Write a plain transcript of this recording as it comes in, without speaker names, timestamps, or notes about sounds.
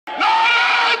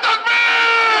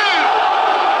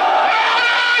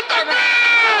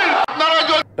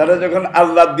তারা যখন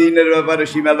আল্লাহর দ্বীনের ব্যাপারে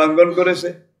সীমা লঙ্ঘন করেছে,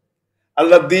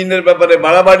 আল্লাহর দ্বীনের ব্যাপারে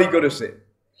বাড়াবাড়ি করেছে,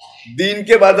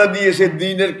 দ্বীনকে বাধা দিয়েছে,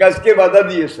 দ্বীনের কাজকে বাধা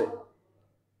দিয়েছে।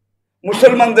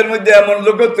 মুসলমানদের মধ্যে এমন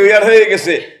লোক তৈরি হয়ে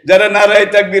গেছে যারা নারায়ে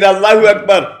তাকবীর আল্লাহু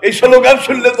আকবার এই স্লোগান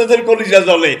শুনলে তাদের কলিজা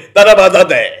জ্বলে, তারা বাধা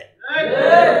দেয়।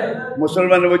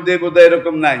 মুসলমানের মধ্যে বোধহয়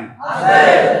এরকম নাই?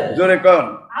 জোরে কন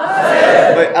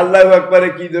ভাই, আল্লাহু আকবারে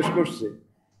কি দোষ করছে?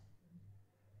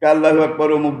 আল্লাহু আকবার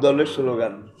অমুক দলের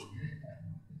স্লোগান।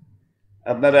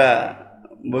 আপনারা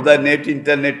বোধহয় নেট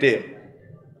ইন্টারনেটে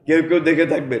কেউ কেউ দেখে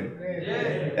থাকবেন,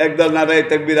 একদল নারায়ে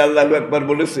তাকবীর আল্লাহু আকবার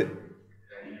বলেছে,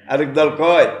 আরেক দল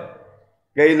কয়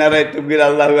এই নারায়ে তাকবীর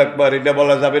আল্লাহু আকবার এটা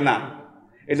বলা যাবে না,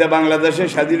 এটা বাংলাদেশের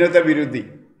স্বাধীনতা বিরোধী।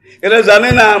 এরা জানে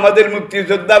না আমাদের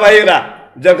মুক্তিযোদ্ধা ভাইয়েরা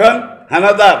যখন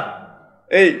হানাদার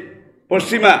এই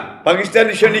পশ্চিমা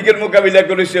পাকিস্তানি সৈনিকের মোকাবিলা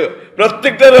করেছে,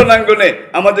 প্রত্যেকটা রণাঙ্গনে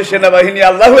আমাদের সেনাবাহিনী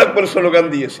আল্লাহু আকবার স্লোগান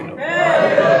দিয়েছিল।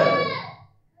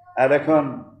 আর এখন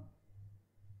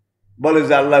বলে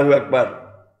যে আল্লাহু আকবার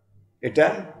এটা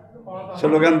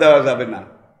স্লোগান দেওয়া যাবে না।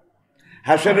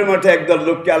 হাসরের মাঠে একদল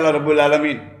লোককে আল্লাহ রাব্বুল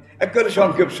আলামিন একেবারে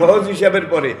সংক্ষেপ সহজ হিসাবের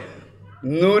পরে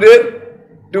নূরের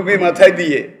টুপি মাথায়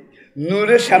দিয়ে,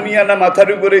 নূরের শামিয়ানা মাথার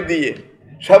উপরে দিয়ে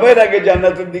সবার আগে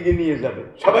জান্নাতের দিকে নিয়ে যাবে।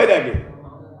 সবার আগে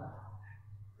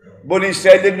বনি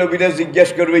ইসরাইলের নবীরা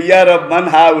জিজ্ঞাসা করবে, ইয়া রহমান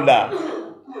হাউলা।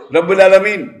 রব্বুল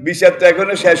আলামিন বিচার তো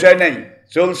এখনো শেষ হয় নাই,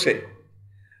 চলছে।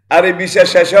 আর এই বিচার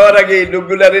শেষ হওয়ার আগে এই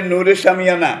লোকগুলারে নূরের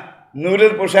শামিয়ানা,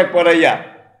 নূরের পোশাক পরাইয়া,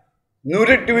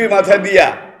 নূরের টুপি মাথা দিয়া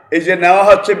এই যে নেওয়া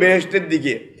হচ্ছে বেহেশতের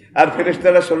দিকে। আর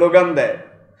ফেরেশতারা স্লোগান দেয়,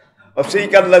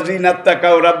 অসিকাল্লাযিনা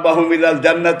তাকাউ রাব্বাহুম ইলাল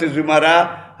জান্নাতি জুমারা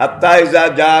হাত্তা ইযা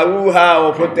জাউহা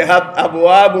ওয়া ফুতিহাত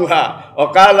আবওয়াবুহা ওয়া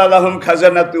ক্বালা লাহুম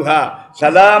খাজানাতুহা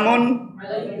সালামুন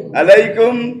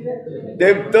আলাইকুম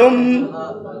তিবতুম।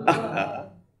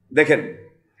 দেখেন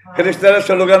ফেরেশতারা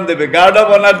স্লোগান দেবে, গার্ড অফ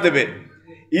অনার দেবে,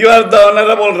 you are the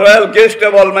honourable royal guest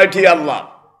of Almighty Allah,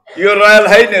 your royal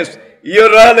highness, your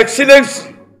royal excellence,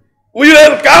 we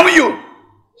welcome you,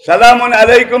 সালামুন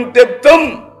আলাইকুম তিবতুম।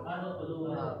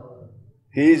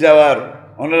 He is our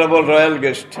honourable royal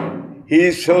guest, he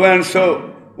is so and so,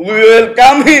 we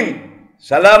welcome হিম,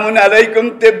 সালামুন আলাইকুম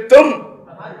তিবতুম।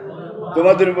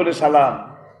 তোমাদের উপরে সালাম,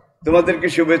 তোমাদেরকে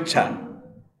শুভেচ্ছা,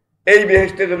 এই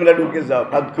বেহেশতে তোমরা ঢুকে যাও,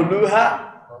 ফাদখুলুহা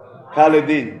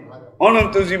খালিদিন,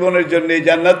 অনন্ত জীবনের জন্য এই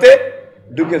জান্নাতে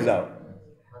ঢুকে যাও।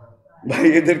 ভাই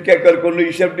এদেরকে একবার কোনো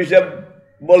হিসাব টিসাব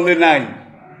বললে নাই,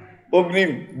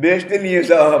 অগ্রিম বেহেশতে নিয়ে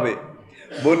যাওয়া হবে।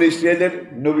 বনি ইসরাইলের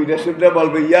নবী রাসূলরা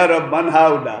বলবে, ইয়া রহমান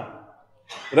হাউলা।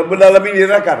 রব্বুল আলামিন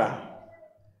এরা কারা?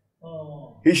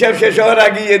 হিসাব শেষ হওয়ার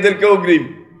আগেই এদেরকে অগ্রিম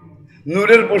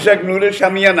নূরের পোশাক, নূরের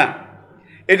শামিয়ানা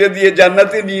এটা দিয়ে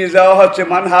জান্নাতে নিয়ে যাওয়া হচ্ছে।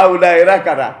 মান হাউলা, এরা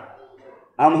কারা?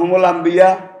 আমহুমুল আম্বিয়া,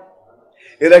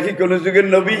 এরা কি কোন যুগের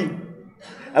নবী?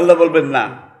 আল্লাহ বলবেন না।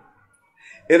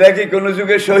 এরা কি কোন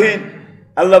যুগের শহীদ?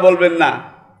 আল্লাহ বলবেন না।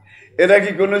 এরা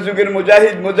কি কোন যুগের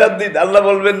মুজাহিদ মুজাদ্দিদ? আল্লাহ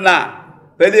বলবেন না।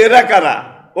 তাইলে এরা কারা?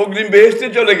 অগ্রিম বেহেশতে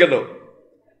চলে গেল।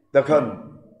 তখন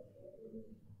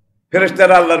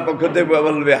ফেরেশতারা আল্লাহর পক্ষ থেকে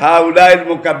বলবে, হাউলাইল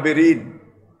মুকাব্বিরিন,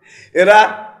 এরা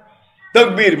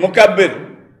তাকবীর মুকাব্বির,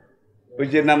 ওই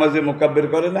যে নামাজে মুকাব্বির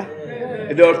করে না,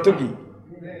 এটা অর্থ কি?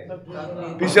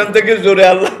 পিছন থেকে জোরে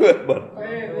আল্লাহু আকবার,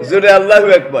 জোরে আল্লাহু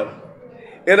আকবার।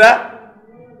 এরা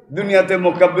দুনিয়াতে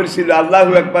মুকাব্বির ছিল,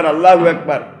 আল্লাহু আকবার আল্লাহু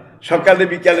আকবার, সকালে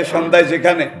বিকালে সন্ধ্যায়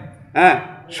যেখানে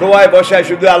শোয়ায় বসায়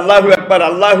শুধু আল্লাহু আকবার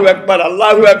আল্লাহু আকবার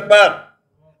আল্লাহু আকবার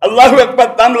আল্লাহু আকবার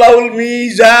তামলাউল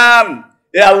মিজান।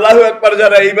 এই আল্লাহু আকবার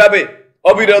যারা এইভাবে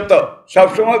অবিরত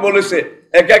সবসময় বলেছে,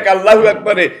 এক এক আল্লাহু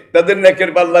আকবারে তাদের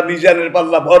নেকের পাল্লা, মিজানের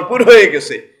পাল্লা ভরপুর হয়ে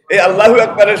গেছে। এই আল্লাহু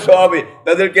আকবারের সওয়াবে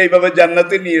তাদেরকে এইভাবে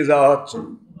জান্নাতে নিয়ে যাওয়া হচ্ছে।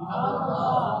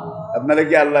 আপনারা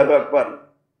কি আল্লাহু আকবার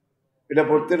এটা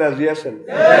পড়তে রাজি আছেন?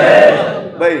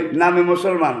 ভাই নামে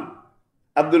মুসলমান,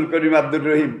 আব্দুল করিম, আব্দুর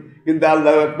রহিম, কিন্তু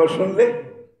আল্লাহু আকবার শুনলে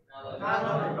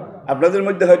আপনাদের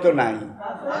মধ্যে হয়তো নাই,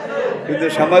 কিন্তু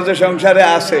সমাজে সংসারে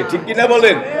আছে, ঠিক কিনা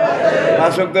বলেন?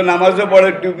 5 ওয়াক্ত নামাজও পড়ে,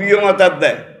 টুপিও মাথার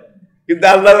দেয়, কিন্তু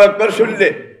আল্লাহু আকবার শুনলে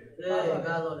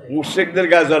মুশরিকদের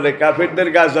গা জ্বলে, কাফেরদের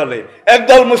গা জ্বলে,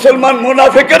 একদল মুসলমান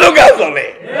মুনাফিকেরও গা জ্বলে,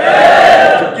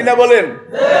 ঠিক কিনা বলেন?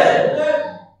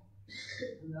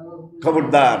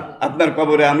 খবরদার, আপনার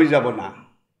কবরে আমি যাব না,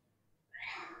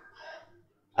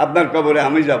 আপনার কবরে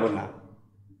আমি যাব না।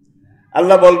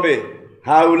 আল্লাহ বলবে,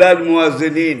 হাউলাল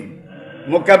মুয়াজ্জিনিন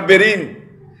মুকাব্বিরিন,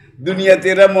 দুনিয়াতে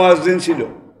এরা মুয়াজ্জিন ছিল,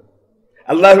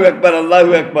 আল্লাহু আকবার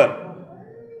আল্লাহু আকবার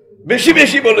বেশি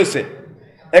বেশি বলেছে।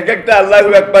 এক একটা আল্লাহু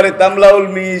আকবারে তামলাউল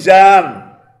মিজান,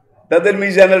 তাদের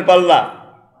মিজানের পাল্লা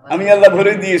আমি আল্লাহ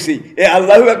ভরে দিয়েছি। এই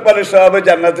আল্লাহু আকবারের সওয়াবে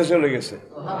জান্নাতে চলে গেছে।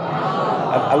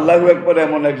 আর আল্লাহু আকবার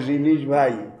এমন এক জিনিস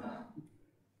ভাই,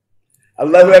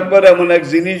 আল্লাহু আকবার এমন এক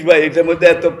জিনিস ভাই, এটার মধ্যে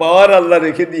এত পাওয়ার আল্লাহ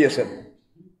রেখে দিয়েছেন।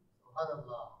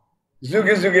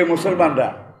 যুগে যুগে মুসলমানরা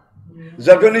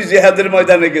যখনই জিহাদের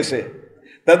ময়দানে গেছে,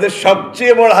 তাদের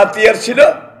সবচেয়ে বড় হাতিয়ার ছিল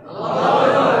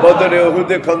বদরে,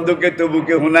 উহুদে, খন্দকে,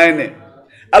 তবুকে, হুনাইনে।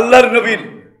 আল্লাহর নবীর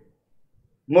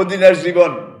মদিনার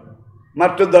জীবন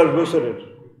মাত্র 10 বছরের,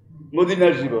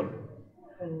 মদিনার জীবন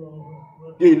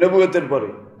এই নবুয়তের পরে,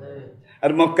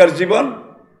 আর মক্কার জীবন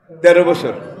 13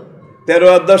 বছর, 13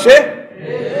 আর 10-এ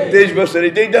 23 বছর।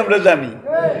 এটাই তো আমরা জানি।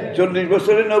 40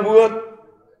 বছরে নবুয়ত,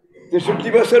 63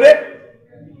 বছরে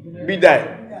বিদায়,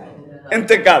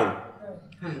 ইন্তেকাল।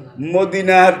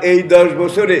 মদিনার এই 10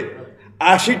 বছরে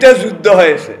 80টা যুদ্ধ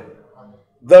হয়েছে।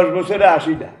 10 বছরে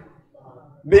 80টা,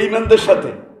 বেঈমানদের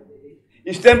সাথে,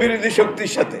 ইসলাম বিরোধী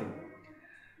শক্তির সাথে।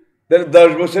 10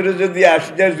 বছরে যদি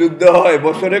 80টা যুদ্ধ হয়,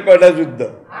 বছরে কয়টা যুদ্ধ?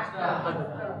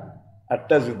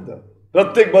 8টা যুদ্ধ।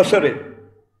 প্রত্যেক বছরে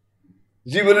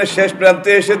জীবনের শেষ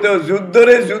প্রান্তে এসে তো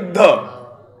যুদ্ধরে যুদ্ধ,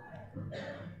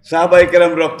 সাহাবায়ে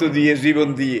কেরাম রক্ত দিয়ে, জীবন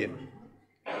দিয়ে।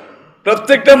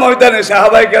 প্রত্যেকটা ময়দানে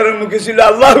সাহাবায়ে কেরামের মুখে ছিল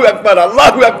আল্লাহু আকবার,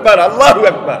 আল্লাহু আকবার, আল্লাহু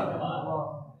আকবার।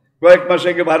 কয়েক মাস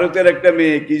আগে ভারতের একটা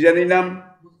মেয়ে, কি জানি নাম,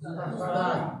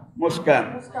 মুস্কান,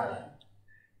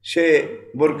 সে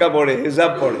বোরকা পড়ে,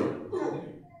 হিজাব পড়ে,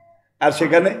 আর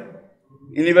সেখানে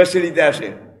ইউনিভার্সিটিতে আসে,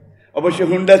 অবশ্য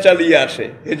হুন্ডা চালিয়ে আসে,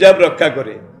 হিজাব রক্ষা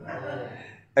করে।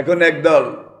 এখন একদল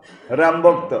রাম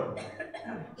ভক্ত,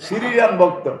 শ্রীরাম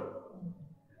ভক্ত,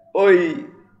 ওই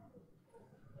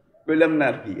কইলাম না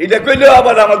আর কি, এটা কইলেও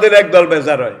আবার আমাদের একদল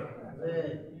বেজার হয়,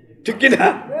 ঠিক কিনা?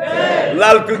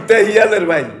 লাল কুত্তা হিয়ালের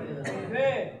ভাই,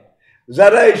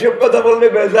 যারা এইসব কথা বললে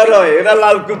বেজার হয়, এরা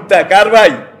লাল কুত্তা। কার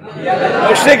ভাই?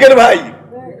 মুশরিকের ভাই।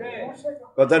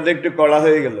 কথাটা একটু কড়া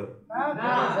হয়ে গেল।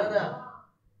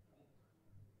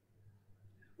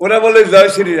 ওরা বলে জয়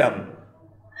শ্রীরাম,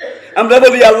 আমরা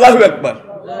বলি আল্লাহু আকবার।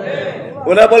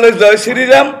 ওরা বলে জয়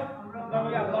শ্রীরাম,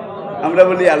 আমরা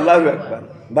বলি আল্লাহু আকবার।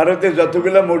 ভারতে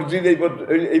যতগুলো মসজিদ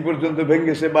এই পর্যন্ত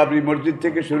ভেঙেছে, বাবরি মসজিদ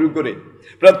থেকে শুরু করে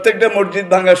প্রত্যেকটা মসজিদ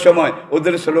ভাঙার সময়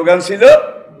ওদের স্লোগান ছিল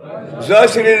জয়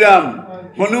শ্রীরাম,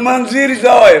 হনুমানজির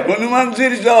জয়,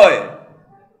 হনুমানজির জয়।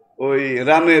 ওই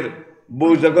রামের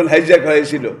বউ যখন হাইজ্যাক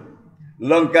হয়েছিল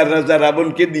লঙ্কার রাজা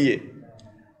রাবণকে দিয়ে,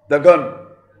 তখন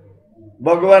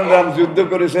ভগবান রাম যুদ্ধ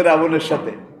করেছে রাবণের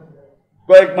সাথে,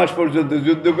 কয়েক মাস পর্যন্ত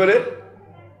যুদ্ধ করে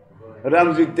রাম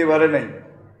জিততে পারে নাই,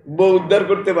 বউ উদ্ধার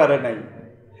করতে পারে নাই।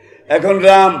 এখন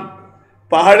রাম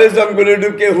পাহাড়ে জঙ্গলে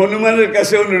ঢুকে হনুমানের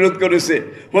কাছে অনুরোধ করেছে,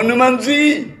 হনুমানজি,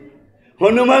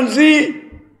 হনুমানজি,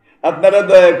 আপনারা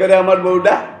দয়া করে আমার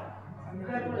বউটা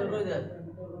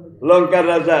লঙ্কার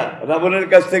রাজা রাবণের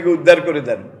কাছ থেকে উদ্ধার করে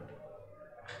দেন।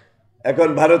 এখন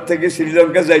ভারত থেকে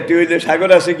শ্রীলঙ্কা যাইতে হইলে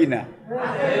সাগর আছে কিনা?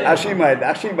 80 মাইল,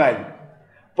 80 মাইল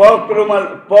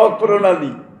পথ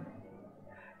প্রণালী।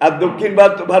 আর দক্ষিণ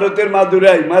ভারতের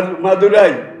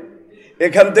মাদুরাই,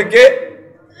 এখান থেকে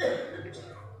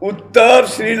উত্তর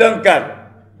শ্রীলঙ্কার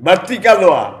ভার্তি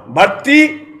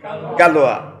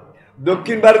কালোয়া,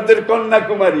 দক্ষিণ ভারতের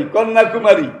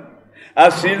কন্যাকুমারী, আর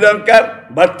শ্রীলঙ্কার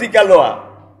ভার্তি কালোয়া,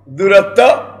 দূরত্ব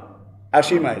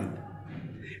 80 মাইল।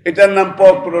 এটার নাম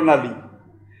পথ প্রণালী।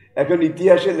 এখন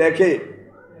ইতিহাসে লেখে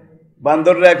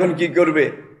বান্দররা এখন কি করবে,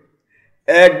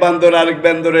 এক বান্দর আরেক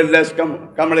বান্দরের লেজ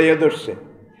কামড়াইয়া ধরছে,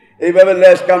 এইভাবে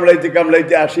লেজ কামড়াইতে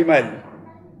কামড়াইতে 80 মাইল।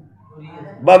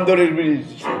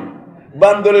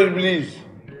 বান্দরের ব্রিজ,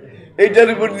 এইটার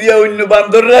উপর দিয়ে অন্য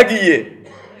বান্দররা গিয়ে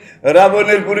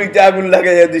রাবণের পুরীতে আগুন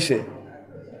লাগাইয়া দিছে।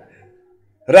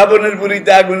 রাবণের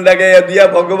পুরীতে আগুন লাগাইয়া দিয়া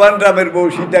ভগবান রামের বউ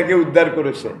সীতাকে উদ্ধার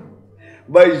করেছে।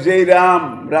 ভাই, যেই রাম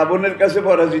রাবণের কাছে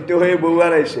পরাজিত হয়ে বউ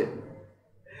হারাইছে,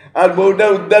 আর বউটা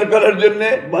উদ্ধার করার জন্য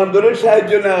বান্দরের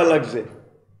সাহায্য নেওয়া লাগছে।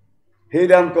 হে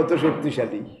রাম কত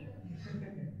শক্তিশালী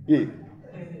কি!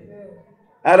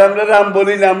 আর আমরা রাম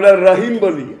বলি না, আমরা রহিম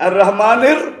বলি। আর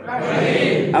রহমানের,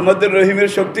 আমাদের রহিমের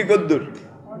শক্তি কদ্দুর।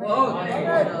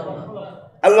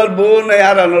 আল্লাহর বউ নেই,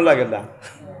 হারানো লাগে না,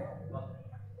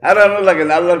 হারানো লাগে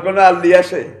না। আল্লাহর কোনো আল্লি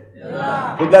আছে?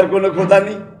 খোদার কোনো খোদা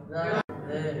নেই।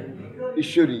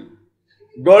 ঈশ্বরী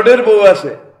গডের বউ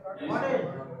আছে।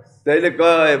 তাইলে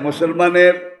কয়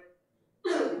মুসলমানের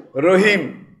রহিম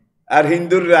আর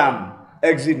হিন্দুর রাম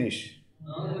এক জিনিস।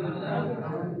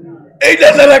 এইটা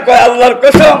যারা কয় আল্লাহর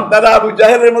কসম, তারা আবু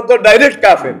জাহেলের মতো ডাইরেক্ট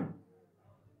কাফের।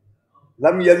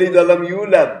 লাম ইয়ালিদ ওয়া লাম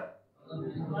ইউলাদ।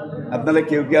 আপনারা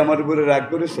কেউ কি আমার উপরে রাগ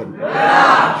করেছেন?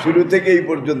 শুরু থেকে এই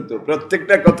পর্যন্ত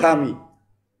প্রত্যেকটা কথা আমি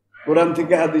কোরআন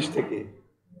থেকে, হাদিস থেকে,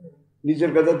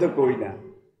 নিজের কথা তো কই না।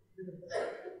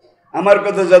 আমার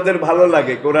কথা যাদের ভালো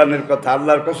লাগে, কোরআনের কথা,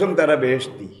 আল্লাহর কসম তারা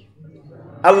বেহেশতি,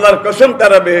 আল্লাহর কসম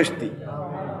তারা বেহেশতি।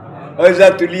 ওয়াইজা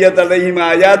তুলিয়াত আলাইহিম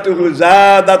আয়াতুহু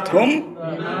যাদাতহুম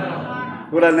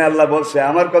কোরআনে আল্লাহ বলছে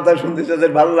আমার কথা শুনতে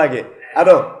যাদের ভালো লাগে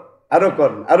আরো আরো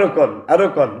কন আরো কন আরো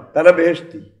কন, তারা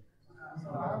বেহেশতি।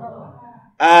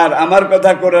 আর আমার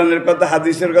কথা, কোরআনের কথা,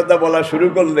 হাদিসের কথা বলা শুরু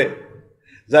করলে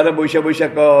যারা বৈশা বৈশা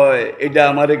কয় এটা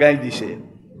আমারে গায়ে দিছে,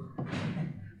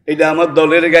 এটা আমার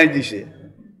দলের গায়ে দিছে,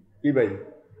 কি ভাই?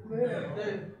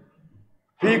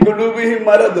 ফি কুলুবিহিম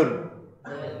মারাদুন,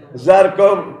 যার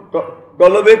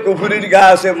কলবে কুফরির ঘা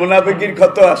আছে, মুনাফিকির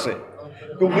ক্ষত আছে,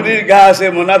 কুফরির ঘা আছে,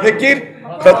 মুনাফিকির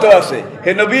ক্ষত আছে।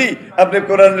 হে নবী, আপনি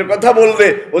কোরআনের কথা বললে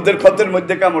ওদের ক্ষতের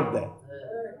মধ্যে কামড় দেয়,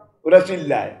 ওরা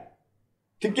চিল্লায়,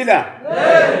 ঠিক কিনা?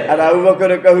 আর আবু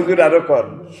বকর কে হুজুর আরো কর,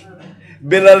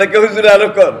 বেলাল কে হুজুর আরো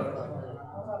কর,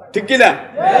 ঠিক কিনা?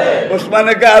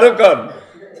 ওসমানে কে আরো কর।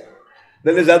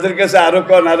 তাহলে যাদের কাছে আরো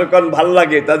কন ভাল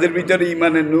লাগে তাদের ভিতরে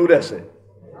ইমানের নূর আছে।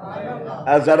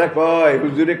 আর যারা কয়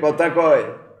হুজুরে কথা কয়,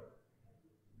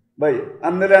 ভাই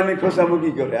আপনারা আমি খোঁচাবো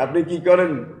কি করে? আপনি কি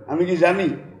করেন আমি কি জানি?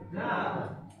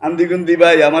 আন্দিগুন্দি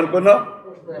ভাই আমার কোনো,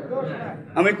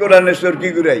 আমি কোরআনের চরকি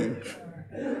ঘুরাই,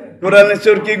 কোরআনের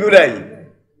চরকি ঘুরাই।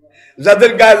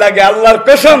 যাদের গায়ে লাগে আল্লাহর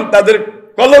কসম তাদের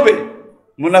কলবে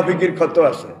মুনাফিকির ক্ষত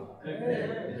আছে,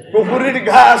 কুফরির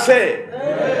ঘা আছে।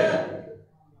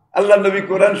 আল্লাহ নবী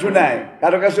কোরআন শুনায়,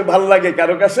 কারো কাছে ভাল লাগে,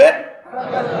 কারো কাছে।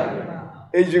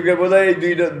 এই যুগে বোধহয় এই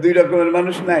দুই রকমের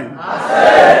মানুষ নাই।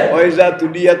 ওয়াইজা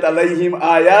তুলিয়াত আলাইহিম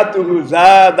আয়াতুহু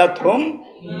যাদাতহুম,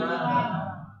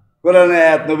 কোরআনে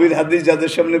আয়াত নবীর হাদিস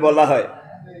যাদের সামনে বলা হয়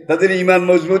তাদের ঈমান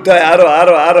মজবুত হয় আরো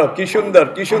আরো আরো। কি সুন্দর,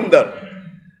 কি সুন্দর।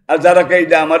 আর যারা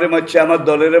কইটা আমারে মারছে, আমার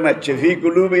দলেরে মারছে, ফি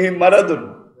কুলুবিহিম মারাদুন,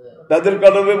 তাদের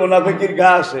কলবে মুনাফিকির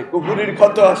ঘা আছে, কুফরির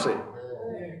ক্ষত আছে।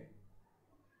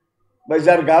 ভাই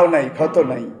যার গাও নাই, ক্ষত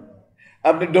নাই,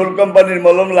 আপনি ডোল কোম্পানির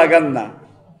মলম লাগান না,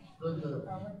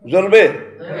 জ্বলবে?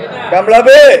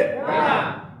 কামড়াবে?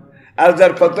 আর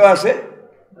যার ক্ষত আছে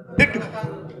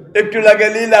একটু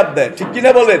লাগালেই লাভ দেয়, ঠিক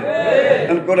কিনা বলেন?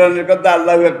 কোরআনের কথা,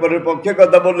 আল্লাহু আকবারের পক্ষে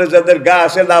কথা বললে যাদের গা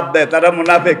আছে লাভ দেয়, তারা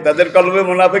মুনাফিক, তাদের কলবে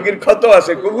মুনাফিকের ক্ষত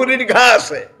আছে, কুফরির ঘা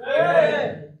আছে।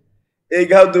 এই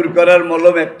ঘাও দূর করার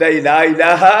মলম একটাই, লা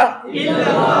ইলাহা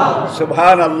ইল্লাল্লাহ,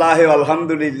 সুবহানাল্লাহ,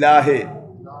 আলহামদুলিল্লাহ,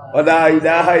 ওয়া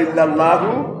ইলাহা ইল্লাল্লাহু,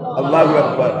 আল্লাহু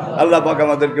আকবার। আল্লাহ পাক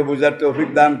আমাদেরকে বুঝার তৌফিক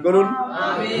দান করুন।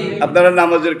 আপনারা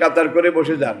নামাজের কাতার করে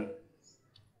বসে যান,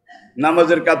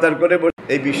 নামাজের কাতার করে বসে।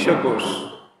 এই বিশ্বকোষ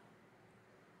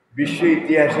বিশ্ব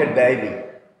ইতিহাসের ডায়েরি,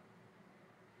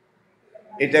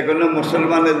 এটা কোনো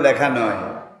মুসলমানের লেখা নয়,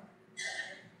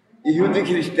 ইহুদি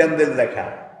খ্রিস্টানদের লেখা,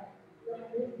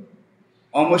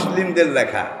 অমুসলিমদের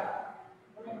লেখা।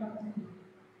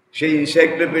 সেই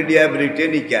এনসাইক্লোপিডিয়া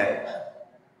ব্রিটানিকায়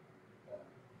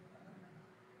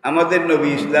আমাদের নবী,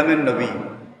 ইসলামের নবী,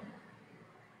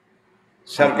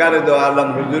 সরকারে দো আলম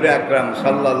হুজুরে আকরাম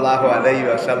সাল্লাল্লাহু আলাইহি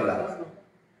ওয়াসাল্লাম,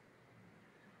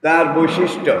 তার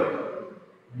বৈশিষ্ট্য,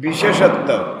 বিশেষত্ব,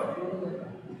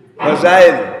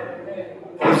 ফজাইল,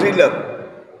 ফজিলত,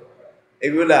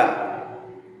 এগুলা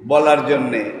বলার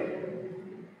জন্যে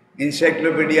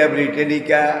এনসাইক্লোপিডিয়া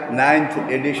ব্রিটানিকা 9th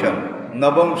এডিশন,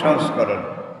 নবম সংস্করণ,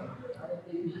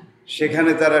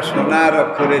 সেখানে তারা সোনার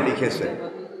অক্ষরে লিখেছে,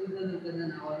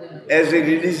 অ্যাজ এ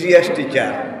রিলিজিয়াস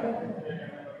টিচার,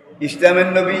 ইসলামের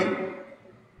নবী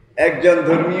একজন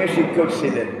ধর্মীয় শিক্ষক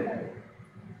ছিলেন,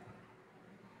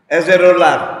 অ্যাজ এ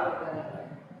রোলার,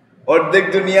 অর্ধেক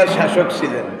দুনিয়ার শাসক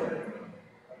ছিলেন,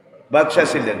 বাদশাহ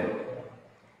ছিলেন,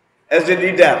 অ্যাজ এ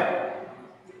লিডার,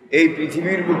 এই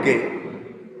পৃথিবীর বুকে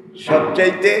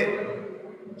সবচাইতে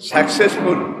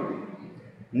সাকসেসফুল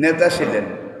নেতা ছিলেন,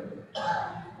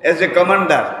 অ্যাজ এ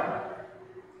কমান্ডার,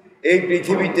 এই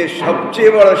পৃথিবীতে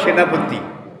সবচেয়ে বড় সেনাপতি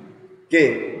কে?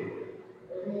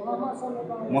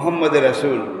 মুহাম্মদ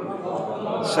রাসূল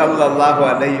সাল্লাল্লাহু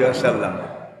আলাইহি ওয়াসাল্লাম।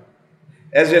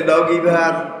 অ্যাজ এ ল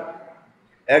গিভার,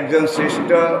 একজন শ্রেষ্ঠ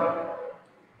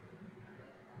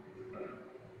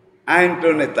আইন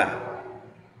প্রণেতা,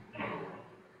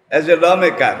 অ্যাজ এ ল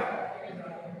মেকার,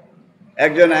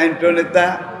 একজন আইন প্রণেতা,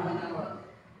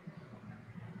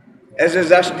 অ্যাজ এ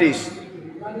জাস্টিস,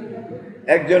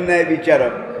 একজন ন্যায়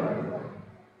বিচারক।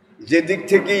 যেদিক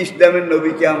থেকে ইসলামের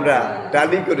নবীকে আমরা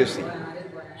টালি করেছি,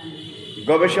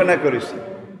 গবেষণা করেছি,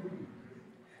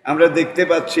 আমরা দেখতে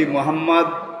পাচ্ছি মুহাম্মদ,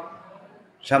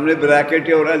 সামনে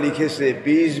ব্র্যাকেটে ওরা লিখেছে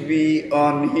peace be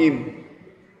on him,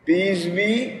 peace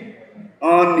be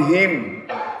on him,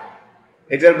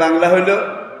 এটার বাংলা হইল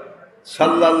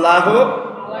সাল্লাল্লাহু,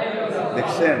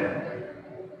 দেখছেন?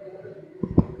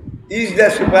 Is the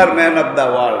Superman of the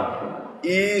world,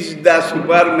 is the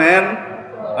Superman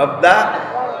of the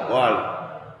world.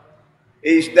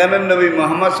 এই ইসলামের নবী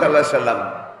মুহাম্মদ সাল্লাল্লাহু আলাইহি সাল্লাম,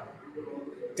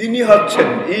 তিনি হচ্ছেন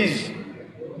ইজ,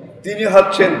 তিনি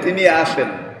হচ্ছেন, তিনি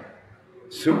আসেন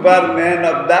সুপারম্যান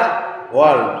অফ দ্য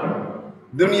ওয়ার্ল্ড।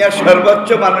 দুনিয়ার সর্বোচ্চ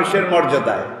মানুষের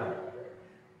মর্যাদায়।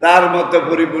 তার মতো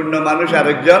পরিপূর্ণ মানুষ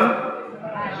আরেকজন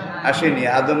আসেনি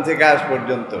আদম থেকে আজ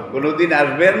পর্যন্ত, কোনোদিন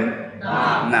আসবেন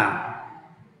না।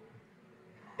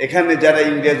 এখানে যারা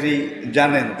ইংরেজি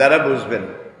জানেন তারা বুঝবেন,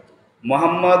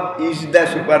 মোহাম্মদ ইজ দ্য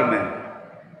সুপারম্যান।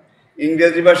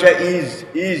 ইংরেজি ভাষা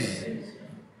ইজ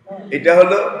এটা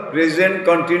হলো প্রেজেন্ট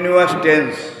কন্টিনিউয়াস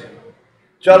টেন্স,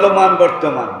 চলমান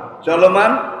বর্তমান,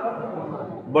 চলমান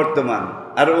বর্তমান।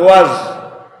 আর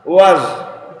ওয়াজ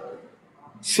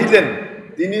ছিলেন,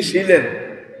 তিনি ছিলেন।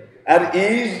 আর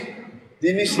ইজ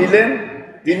তিনি ছিলেন,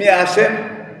 তিনি আছেন,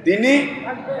 তিনি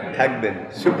থাকবেন।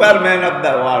 সুপারম্যান অফ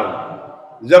দ্য ওয়ার্ল্ড,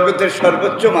 জগতের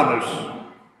সর্বোচ্চ মানুষ।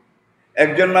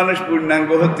 একজন মানুষ পূর্ণাঙ্গ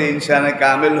হতে, ইনসানে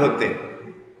কামেল হতে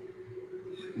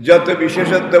যত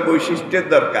বিশেষত্ব বৈশিষ্ট্যের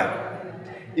দরকার,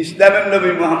 ইসলামের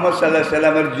নবী মুহাম্মদ সাল্লাল্লাহু আলাইহি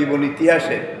সাল্লামের জীবন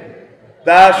ইতিহাসে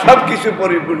তা সব কিছু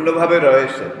পরিপূর্ণভাবে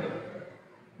রয়েছে।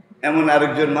 এমন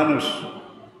আরেকজন মানুষ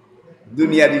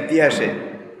দুনিয়ার ইতিহাসে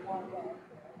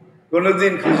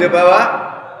কোনোদিন খুঁজে পাওয়া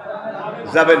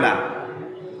যাবে না।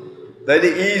 তাইলে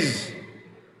ইজ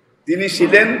তিনি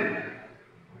ছিলেন,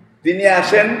 তিনি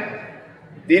আছেন,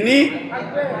 তিনি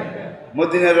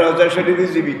মদিনার রওজা শরীফে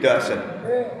জীবিত আছেন।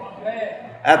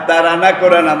 আর তার আনা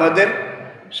কোরআন আমাদের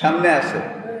সামনে আছে,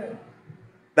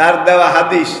 তার দেওয়া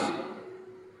হাদিস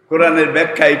কোরআনের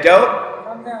ব্যাখ্যা এটাও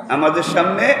আমাদের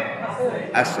সামনে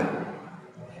আছে।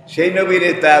 সেই নবীর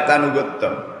এতাত আনুগত্য,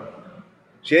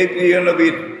 সেই প্রিয়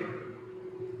নবীর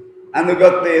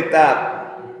আনুগত্য এতাত,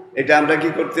 এটা আমরা কি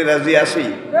করতে রাজি আছি?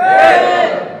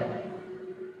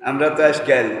 আমরা তো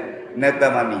আজকাল নেতা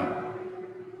মানি,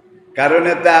 কারো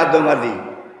নেতা আদম আলী,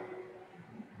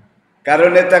 কারো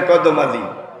নেতা কদম আলী,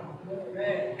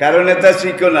 কারো নেতা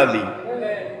চিকন আলী।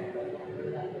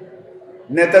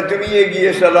 নেতা তুমি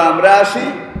এগিয়ে চলো, আমরা আসি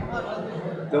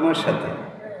তোমার সাথে,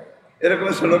 এরকম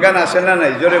স্লোগান আসে না?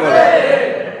 নাই, জোরে বলো।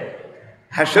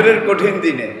 হাসরের কঠিন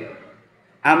দিনে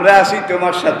আমরা আসি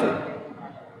তোমার সাথে।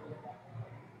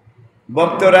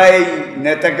 ভক্তরা এই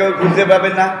নেতাকেও খুঁজে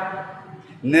পাবে না,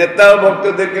 নেতাও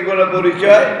ভক্তদেরকে কোনো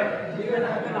পরিচয়,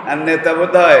 আর নেতা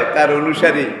বোধ হয় তার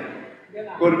অনুসারী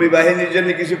কর্মী বাহিনীর জন্য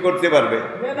কিছু করতে পারবে।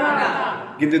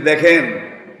 কিন্তু দেখেন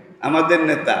আমাদের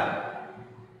নেতা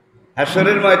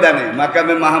হাসরের ময়দানে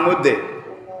মাকামে মাহমুদে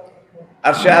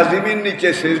আর সে আজিমের নিচে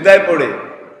সিজদায় পড়ে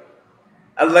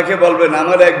আল্লাহকে বলবেন,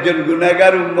 আমার একজন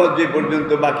গুনাহগার উম্মত যে পর্যন্ত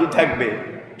বাকি থাকবে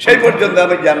সেই পর্যন্ত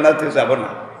আমি জান্নাতে যাব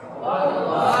না,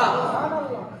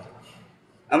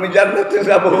 আমি জান্নাতে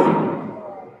যাব,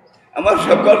 আমার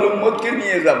সকল উম্মতকে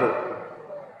নিয়ে যাব।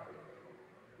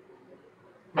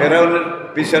 ফেরাউনের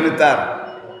পিছনে তার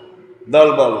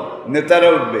দলবল নেতারা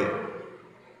উঠবে,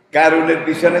 কারুনের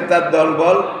পিছনে তার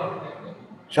দলবল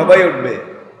সবাই উঠবে,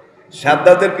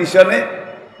 সাদ্দাতের পিছনে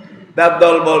তার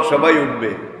দলবল সবাই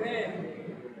উঠবে,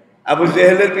 আবু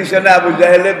জেহেলের পিছনে আবু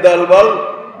জাহেলের দলবল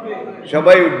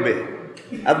সবাই উঠবে,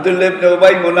 আব্দুল্লাহ ইবনে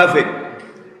উবাই মুনাফিক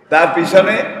তার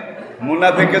পিছনে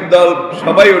মুনাফিকের দল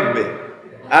সবাই উঠবে,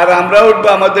 আর আমরা উঠবো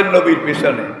আমাদের নবীর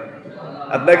পিছনে।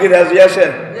 আপনারা কি রাজি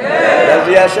আছেন?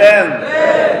 রাজি আছেন?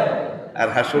 আর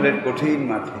হাসরের কঠিন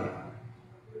মাঠে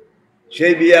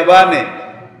সেই বিয়াবানে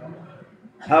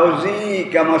হাউজি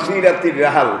কামাসিরাতির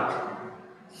রাহাল,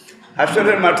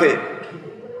 হাসরের মাঠে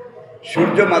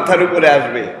সূর্য মাথার উপরে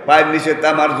আসবে, পায়ের নিচে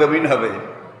তামার জমিন হবে।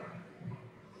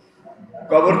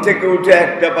 কবর থেকে উঠে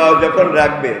একটা পাও যখন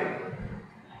রাখবে,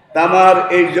 তামার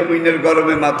এই জমিনের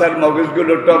গরমে মাথার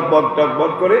মগজগুলো টকবক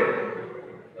টকবক করে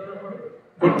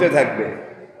উঠতে থাকবে।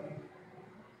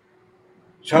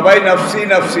 সবাই নফসি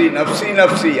নফসি নফসি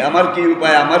নফসি, আমার কি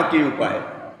উপায়, আমার কি উপায়।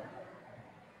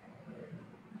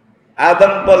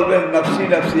 আদম বলবেন নফসি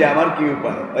নফসি, আমার কি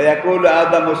উপায়। ইয়াকুল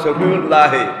আদম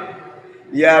সফিউল্লাহ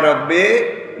ইয়া রব্বে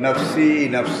নফসি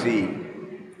নফসি।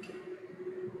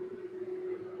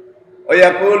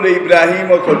 ওয়াকুল ইব্রাহিম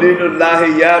খলিলুল্লাহ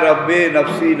ইয়া রব্বে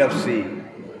নফসি নফসি।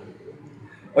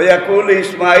 ওয়াকুল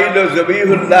ইসমাইল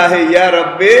জবিহুল্লাহ ইয়া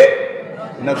রব্বে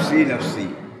নফসি নফসি।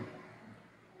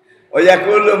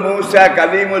 ওয়াকুল মূসা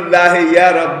কালিমুল্লাহ ইয়া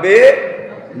রব্বে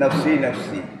নফসি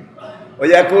নফসি।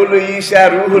 ওয়াকুল ঈসা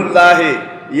রূহুল্লাহ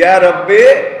ইয়া রব্বে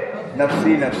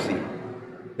নফসি নফসি।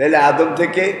 তাহলে আদম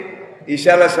থেকে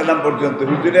ঈসা আলাইহিস সালাম পর্যন্ত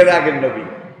হুজুরের আগের নবী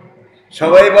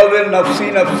সবাই বলবেন নফসি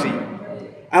নফসি,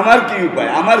 আমার কি উপায়,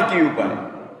 আমার কি উপায়।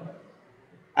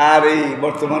 আর এই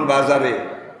বর্তমান বাজারে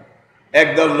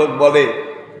একদল লোক বলে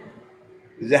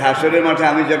যে হাসরের মাঠে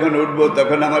আমি যখন উঠবো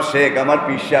তখন আমার শেখ, আমার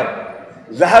পিসাব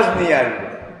জাহাজ নিয়ে আসবে,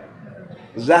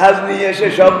 জাহাজ নিয়ে এসে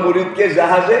সব মুরিদকে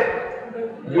জাহাজে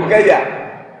ঢুকাইয়া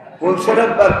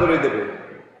পুলসরাত পার করে দেবে।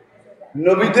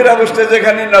 নবীদের অবস্থা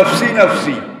যেখানে নফসি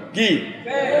নফসি কি,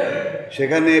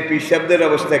 সেখানে পিসাবদের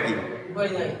অবস্থা কি?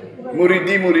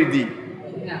 মুরিদি মুরিদি,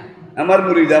 আমার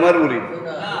মুরিদ, আমার মুরিদ।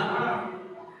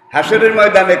 হাসরের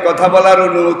ময়দানে কথা বলার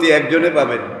অনুমতি একজনে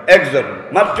পাবেন, একজন,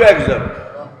 মাত্র একজন।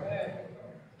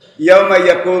 ইয়াউমা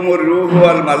ইয়াকুমুর রূহু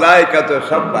ওয়াল মালায়েকাতু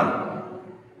সাফফান,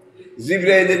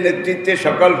 জিবরাইলের নেতৃত্বে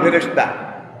সকল ফেরেশতা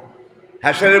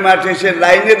হাসরের মাঠে এসে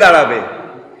লাইনে দাঁড়াবে।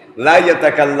 লা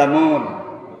ইয়াতাকাল্লামুন,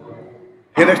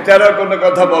 ফেরেশতারাও কোনো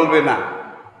কথা বলবে না,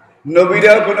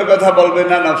 নবীরাও কোনো কথা বলবে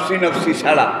না, নফসি নফসি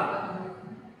ছাড়া।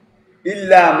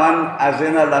 ইল্লা মান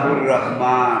আযিনা লাহুর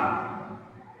রহমান,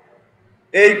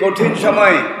 এই কঠিন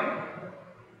সময়ে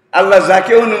আল্লাহ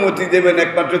যাকে অনুমতি দেবেন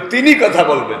একমাত্র তিনি কথা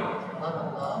বলবেন।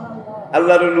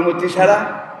 আল্লাহর অনুমতি ছাড়া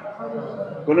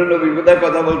কোন নবী কোথায়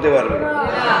কথা বলতে পারবে?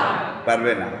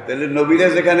 পারবে না। তাহলে নবীরা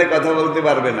যেখানে কথা বলতে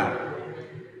পারবে না,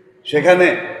 সেখানে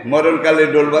মরণকালে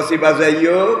ডোলবাসি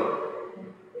বাজাইও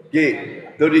কি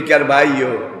তরিকার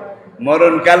বাইও,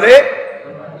 মরণকালে,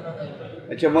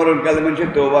 আচ্ছা মরণকালে মানুষের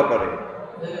তওবা করে,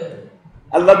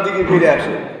 আল্লাহর দিকে ফিরে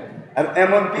আসে। আর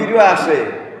এমন পীরও আছে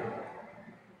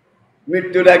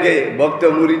মৃত্যুর আগে ভক্ত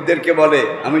মুরিদদেরকে বলে,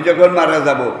 আমি যখন মারা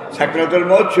যাব, সাকরাতুল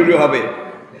মউত শুরু হবে,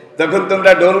 তখন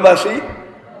তোমরা ডোলবাসি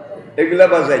এগুলা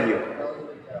বাজাইও।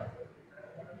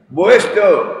 বয়স্ত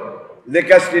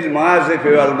লেকাস্টিল মাযিফ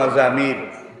ওয়াল মাজামির,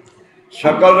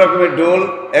 সকল রকমের ডোল,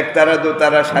 একতারা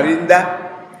দোতারা সারিন্দা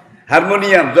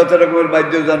হারমোনিয়াম যত রকমের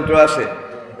বাদ্যযন্ত্র আছে,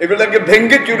 এগুলোকে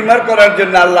ভেঙ্গে চুরমার করার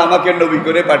জন্য আল্লাহ আমাকে নবী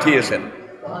করে পাঠিয়েছেন।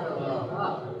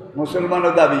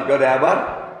 মুসলমানও দাবি করে, আবার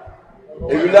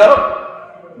এগুলাও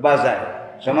বাজায়।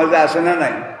 সমাজে আসে না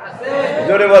নাই?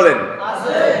 জোরে বলেন।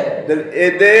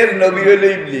 এদের নবী হলো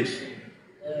ইবলিস,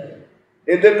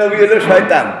 এদের নবী হলো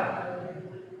শয়তান,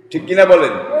 ঠিক কিনা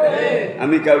বলেন?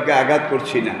 আমি কাউকে আঘাত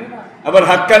করছি না। আবার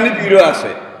হাক্কানি পীরও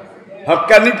আছে,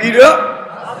 হক্কানি পীরও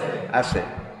আছে,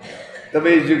 তবে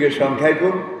এই যুগে সংখ্যায়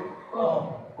খুব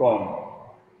কম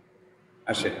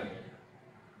আসে।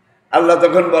 আল্লাহ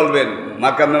তখন বলবেন,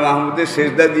 মাকামে মাহমুদের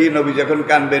সেজদা দিয়ে নবী যখন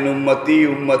কানবেন, উম্মতি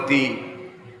উম্মতি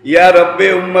ইয়া রব্বে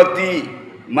উম্মতি,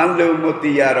 মানলে উম্মতি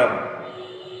ইয়া রব,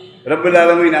 রব্বুল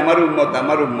আলামিন আমার উম্মত,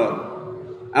 আমার উম্মত,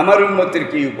 আমার উম্মতের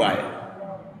কি উপায়?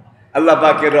 আল্লাহ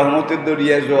পাকের রহমতের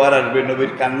দরিয়ায় জোয়ার আসবে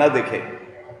নবীর কান্না দেখে।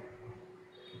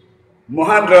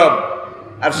 মহান রব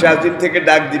আর শাহজিন থেকে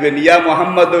ডাক দিবেন, ইয়া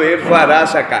মোহাম্মদ ইরফা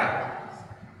রাসাকা,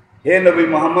 হে নবী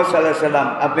মোহাম্মদ সাল্লাল্লাহু আলাইহি সাল্লাম,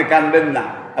 আপনি কানবেন না,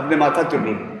 আপনি মাথা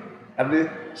তুলুন, আপনি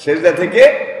সেজদা থেকে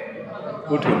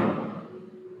উঠুন।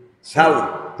 সাল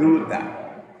তুদা,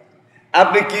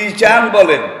 আপনি কি চান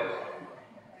বলেন,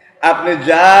 আপনি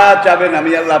যা চাবেন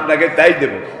আমি আল্লাহ আপনাকে তাই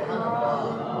দেব।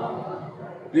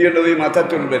 প্রিয় নবী মাথা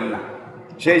তুলবেন না,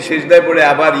 সেই সেজদায় পড়ে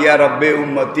আবার ইয়া রব্বে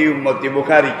উম্মতি উম্মতি,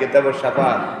 বুখারী কিতাবুস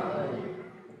শাফাআত,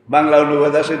 বাংলা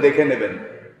অনুবাদ আছে, দেখে নেবেন।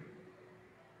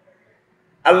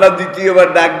 আল্লাহ দ্বিতীয়বার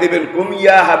ডাক দিবেন, কুম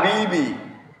ইয়া হাবিবি,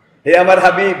 হে আমার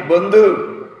হাবিব বন্ধু,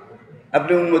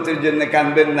 আপনি উম্মতের জন্য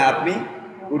কানবেন না, আপনি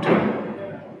উঠুন।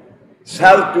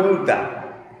 সাল তুতা,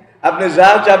 আপনি যা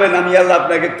চাবেন আমি আল্লাহ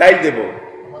আপনাকে তাই দেব,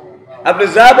 আপনি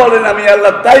যা বলেন আমি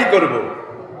আল্লাহ তাই করব।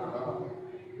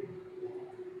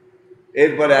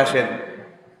 এরপরে আসেন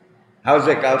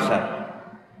হাউজে কাউসার,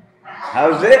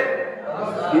 হাউজে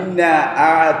ইন্না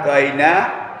আতাইনা,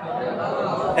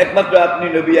 একমাত্র আপনি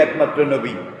নবী, একমাত্র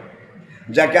নবী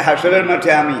যাকে হাসরের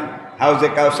মাঠে আমি হাউজে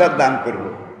কাউসার দান করব।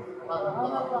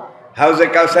 হাউজে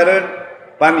কাউসারের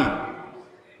পানি,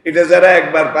 এটা যারা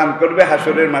একবার পান করবে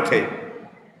হাসরের মাঠে,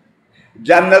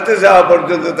 জান্নাতে যাওয়া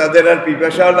পর্যন্ত তাদের আর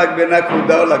পিপাসাও লাগবে না,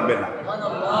 ক্ষুধাও লাগবে না।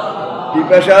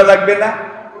 পিপাসাও লাগবে না,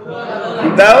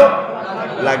 ক্ষুধাও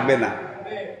লাগবে না।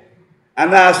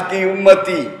 আনা আজকি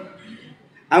উম্মতি,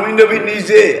 আমি নবী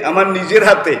নিজে আমার নিজের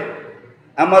হাতে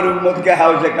আমার উম্মতকে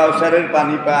হাউজে কাউসারের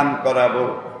পানি পান করাবো।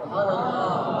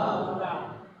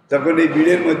 তখন এই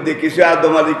ভিড়ের মধ্যে কিছু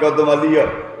আদম আলী কদমালিও,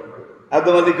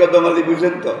 আদম আলী কদমালি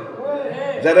বুঝেন তো,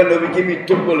 যারা নবীকে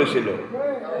মিথ্যুক বলেছিল,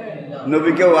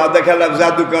 নবীকে ওয়াদা খেলাফ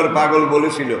জাদুকর পাগল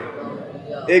বলেছিল,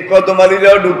 এই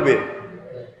কদমালিরাও ঢুকবে।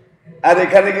 আর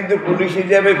এখানে কিন্তু পুলিশ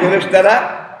হিসাবে ফেরেশতারা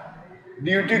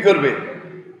ডিউটি করবে।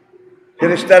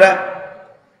 ফেরেশতারা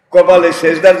কপালে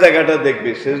সেজদার জায়গাটা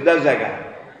দেখবে, সেজদার জায়গা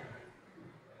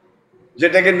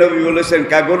যেটাকে নবী বলেছেন,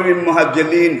 কাগরিম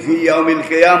মুহাজ্জিলিন ফি ইয়াউমিল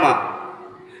কিয়ামা,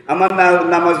 আমার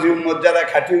নামাজি উম্মত যারা,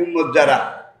 খাঁটি উম্মত যারা,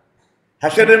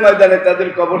 হাসরের ময়দানে তাদের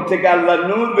কবর থেকে আল্লাহর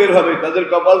নূর বের হবে, তাদের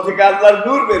কপাল থেকে আল্লাহর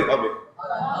নূর বের হবে।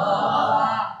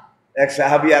 এক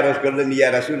সাহাবী আরজ করলেন, ইয়া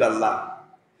রাসূলুল্লাহ,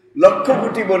 লক্ষ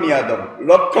কোটি বনি আদম,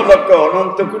 লক্ষ লক্ষ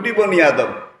অনন্ত কোটি বনি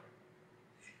আদম,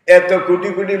 এত কোটি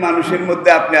কোটি মানুষের মধ্যে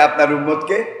আপনি আপনার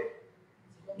উম্মতকে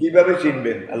কিভাবে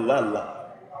চিনবেন? আল্লাহ আল্লাহ,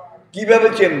 কিভাবে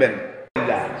চিনবেন?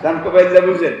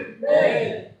 বুঝেন?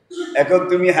 এখন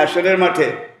তুমি হাসরের মাঠে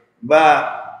বা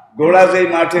ঘোড়া যেই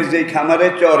মাঠে যেই খামারে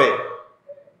চড়ে,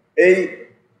 এই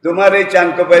তোমার এই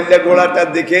চানকোপাইল্লা ঘোড়াটা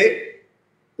দেখে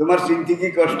তোমার চিনতে কি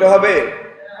কষ্ট হবে?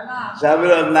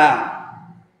 সাহাবীরা না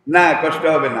না, কষ্ট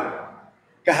হবে না।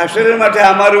 হাসরের মাঠে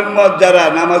আমার উম্মত যারা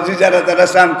নামাজি যারা তারা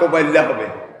চানকোপাইল্লা হবে,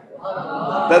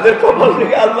 তাদের কপাল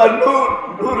থেকে আল্লাহ নূর,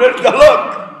 নূরের ঝলক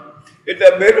এটা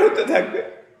বের হতে থাকবে।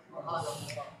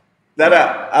 তারা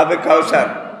আবে কাউসার,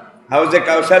 হাউজে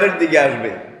কাউসারের দিকে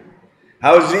আসবে।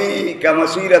 হাউজি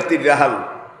কামাসিরাতির রাহাল,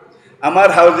 আমার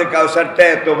হাউজে কাউসারটা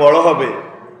এত বড় হবে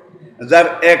যার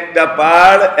একটা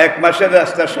পাড় 1 মাসের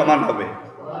রাস্তার সমান হবে।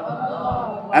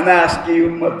 আনা আজকি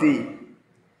উম্মতি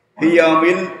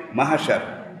হিয়ামিল মাহাশার,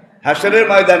 হাসরের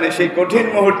ময়দানে সেই কঠিন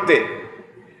মুহূর্তে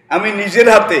আমি নিজের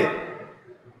হাতে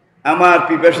আমার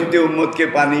পিপাসিত উম্মতকে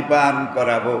পানি পান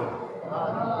করাবো।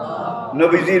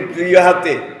 নবীজির প্রিয়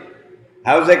হাতে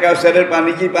হাউজে কাউসারের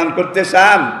পানি কি পান করতে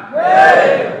চান?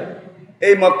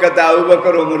 এই মক্কাতে আবু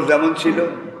বকর ওমর যেমন ছিল,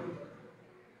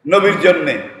 নবীর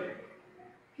জন্যে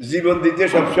জীবন দিতে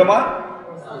সবসময়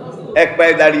এক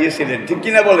পায়ে দাঁড়িয়েছিলেন, ঠিক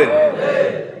কিনা বলেন?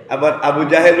 আবার আবু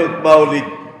জাহেল, উতবা, ওলীদ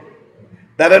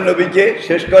তারা নবীকে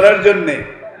শেষ করার জন্যে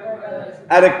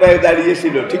আরেক পায়ে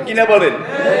দাঁড়িয়েছিল, ঠিক কিনা বলেন?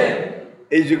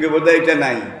 এই যুগে বোধহয় এটা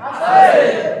নাই।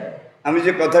 আমি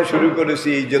যে কথা শুরু করেছি,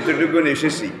 এই যতটুকু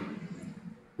এসেছি,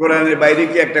 কোরআনের বাইরে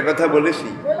কি একটা কথা বলেছি?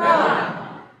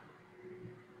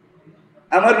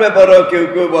 আমার ব্যাপারেও কেউ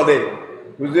কেউ বলে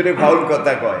হুজুরে ফাউল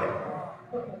কথা কয়।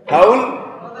 ফাউল?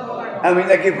 আমি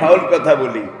নাকি ফাউল কথা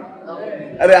বলি?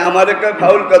 আরে আমার একটা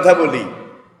ফাউল কথা বলি।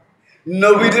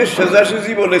 নবীদের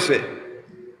সোজাসুজি বলেছে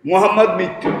মুহাম্মদ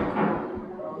মিথ্যুক,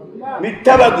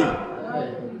 মিথ্যাবাদী।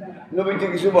 নবী তো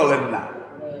কিছু বলেন না।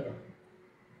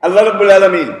 আল্লাহ রাব্বুল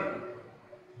আলামিন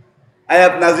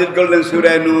আয়াত নাজিল করলেন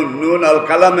সূরা নূন, নূন আল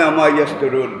কালামে আমা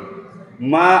ইয়াসতুরুন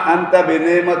মা আনতা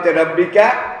বিনিমাতি রাব্বিকা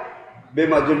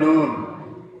বেমাজনুন।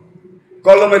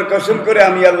 কলমের কসম করে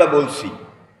আমি আল্লাহ বলছি,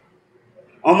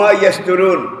 আমা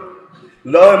ইয়াসতুরুন,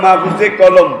 লৌহ মাহফুজে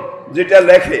কলম যেটা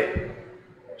লেখে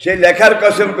সেই লেখার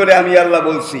কসম করে আমি আল্লাহ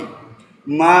বলছি,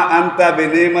 মা আনতা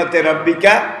বিনিমাতি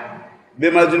রাব্বিকা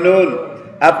বেমাজনুন,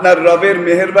 আপনার রবের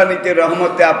মেহেরবানিতে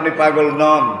রহমতে আপনি পাগল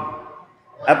নন,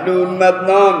 আপনি উন্মাদ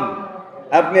নন,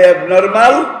 আপনি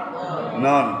অ্যাবনর্মাল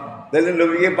নন। তাহলে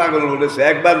নবীকে পাগল বলেছে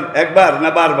একবার না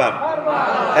বারবার?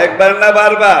 একবার না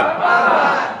বারবার?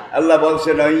 আল্লাহ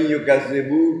বলছেন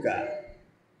আইয়ুকাযিবুকা,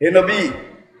 হে নবী,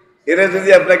 এরা যদি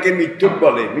আপনাকে মিথ্যুক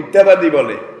বলে, মিথ্যাবাদী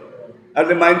বলে,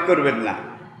 আপনি মাইন্ড করবেন না,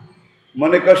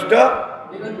 মনে কষ্ট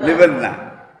নেবেন না।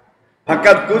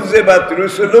 ফাকাত কুযযিবাত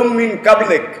রুসুলুম মিন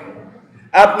কাবলিক,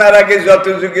 আপনার আগে যত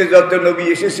যুগে যত নবী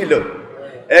এসেছিল,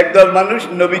 একদল মানুষ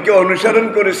নবীকে অনুসরণ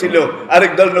করেছিল,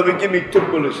 আরেক দল নবীকে মিথ্যুক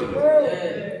বলেছিল।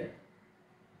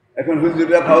 এখন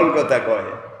হুজুররা ফাউল কথা কয়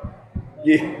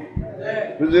কি?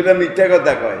 হুজুররা মিথ্যা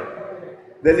কথা কয়।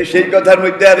 তাহলে সেই কথার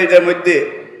মধ্যে আর এটার মধ্যে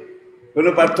কোনো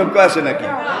পার্থক্য আছে নাকি?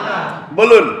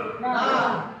 বলুন।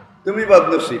 তুমি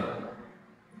বদনসিব।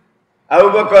 আবু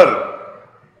বকর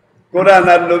কোরআন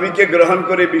আর নবীকে গ্রহণ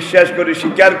করে, বিশ্বাস করে,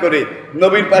 স্বীকার করে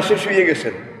নবীর পাশে শুয়ে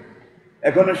গেছেন,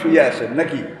 এখনো শুয়ে আছেন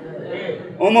নাকি?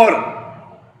 ওমর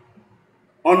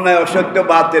অন্যায়, অসত্য,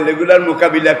 বাতিল এগুলার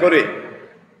মোকাবিলা করে,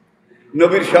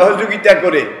 নবীর সহযোগিতা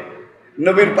করে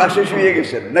নবীর পাশে শুয়ে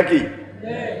গেছেন নাকি?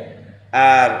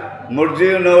 আর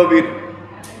মসজিদ নববীর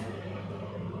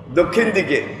দক্ষিণ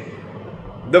দিকে,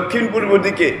 দক্ষিণ পূর্ব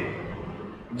দিকে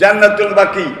জান্নাতুল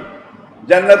বাকি,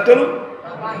 জান্নাতুল,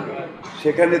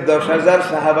 সেখানে 10,000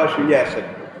 সাহাবা শুয়ে আছেন।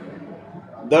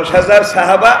 10,000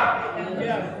 সাহাবা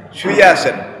শুয়ে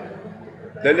আছেন।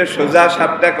 তাহলে সোজা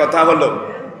সাপটা কথা হলো,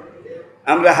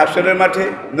 আমরা হাসরের মাঠে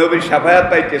নবীর শাফায়াত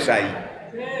পাইতে চাই।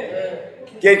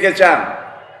 কে কে চান?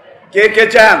 কে কে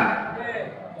চান?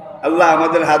 আল্লাহ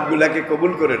আমাদের হাতগুলাকে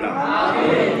কবুল করে নাও।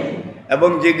 এবং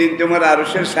যেদিন তোমার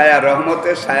আরশের ছায়া,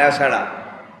 রহমতের ছায়া ছাড়া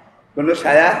কোনো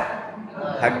ছায়া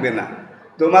থাকবে না,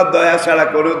 তোমার দয়া ছাড়া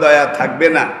কোনো দয়া থাকবে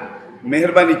না,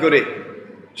 মেহেরবানি করে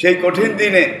সেই কঠিন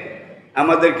দিনে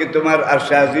আমাদেরকে তোমার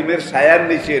আরশে আজিমের ছায়ার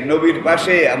নিচে নবীর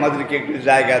পাশে আমাদেরকে একটু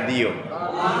জায়গা দিও।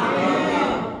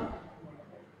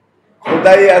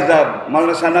 খোদাই আজাব,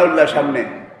 মাওলানা সানাউল্লাহ সামনে,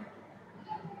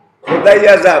 খোদাই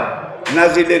আজাব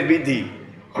নাজিলের বিধি,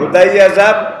 খোদাই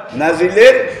আজাব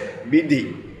নাজিলের বিধি।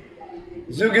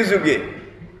 যুগে যুগে,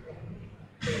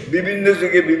 বিভিন্ন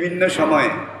যুগে, বিভিন্ন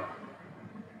সময়ে,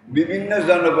 বিভিন্ন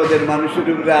জনপদের মানুষের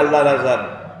উপরে আল্লাহর আজাব,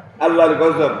 আল্লাহর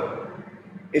গজব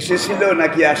এসেছিল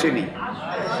নাকি আসেনি?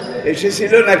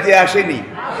 এসেছিল নাকি আসেনি?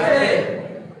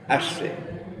 আসছে।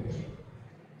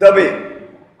 তবে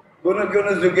কোন কোন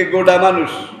যুগে গোটা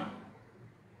মানুষ,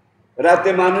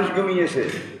 রাতে মানুষ ঘুমিয়েছে,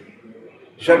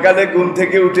 সকালে ঘুম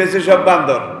থেকে উঠেছে সব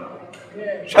বান্দর,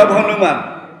 সব হনুমান,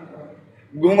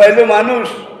 ঘুমাইলো মানুষ,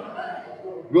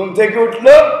 ঘুম থেকে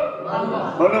উঠলো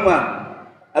হনুমান।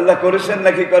 আল্লাহ করেছেন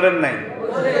নাকি করেন নাই?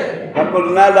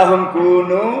 ফাকুলনা লাহুম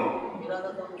কুনু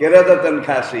কিরাদাতান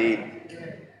খাসিন।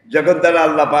 যখন তারা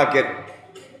আল্লাহ পাকের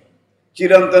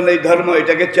চিরন্তন এই ধর্ম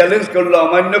এটাকে চ্যালেঞ্জ করলো,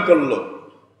 অমান্য করলো,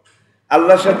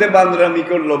 আল্লাহর সাথে বান্দরামি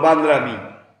করলো, বান্দরামি,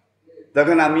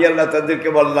 তখন আমি আল্লাহ তাদেরকে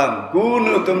বললাম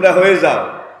কুনু, তোমরা হয়ে যাও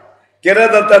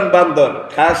কিরাদাতান বান্দর,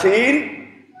 খাসিন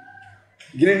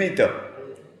ঘৃণিত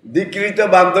ধিকৃত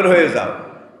বান্দর হয়ে যাও।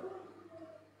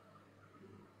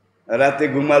 রাতে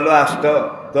ঘুমালো আস্ত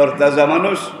তরতাজা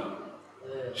মানুষ,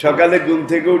 সকালে ঘুম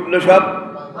থেকে উঠলো সব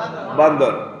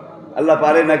বান্দর। আল্লাহ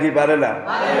পারে নাকি পারে না?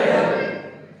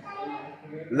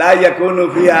 লা ইয়াকুনু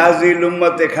ফি হাযিহিল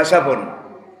উম্মতি খাসাফুন।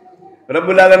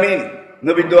 রব্বুল আলামিন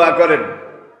নবী দোয়া করেন,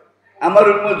 আমার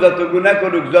উম্মত যত গুনাহ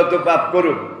করুক, যত পাপ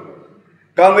করুক,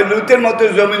 কওমে লুতের মতো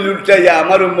জমিন লুটচাইয়া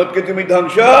আমার উম্মতকে তুমি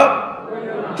ধ্বংস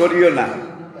করিও না।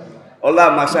 ওলা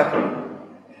মাসাকুন,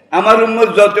 আমার উম্মত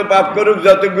যত পাপ করুক,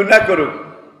 যত গুনাহ করুক,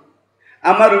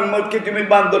 আমার উম্মতকে তুমি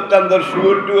বান্দর টান্দর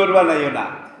শুয়োর টুয়োর বানাইও না।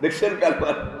 দেখছেন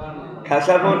কারবার?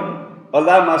 খাসাফুন,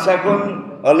 ওলা মাসাকুন,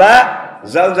 ওলা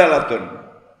জালজালাতুন।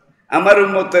 আমার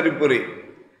উম্মতের উপরে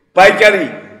পাইকারি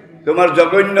তোমার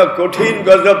জঘন্য কঠিন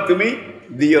গজব তুমি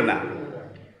দিও না।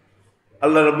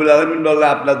 আল্লাহ রাব্বুল আলামিন বলে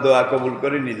আপনার দোয়া কবুল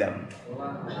করে নিলাম।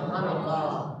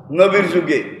 নবীর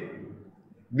যুগে,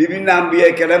 বিভিন্ন আম্বিয়া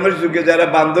কেরামের যুগে যারা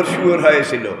বান্দর শুয়োর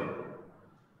হয়েছিল,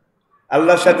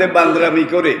 আল্লাহর সাথে বান্দরামি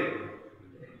করে,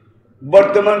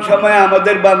 বর্তমান সময়ে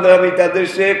আমাদের বান্দরামি তাদের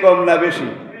চেয়ে কম না বেশি?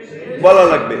 বলা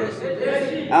লাগবে।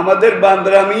 আমাদের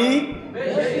বান্দরামি,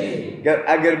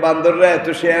 আগের বান্দররা এত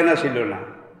শেয়ানা ছিল না,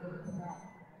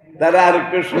 তারা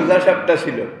আরেকটু সোজা সাপটা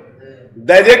ছিল,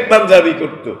 ডাইরেক্ট বান্দরামি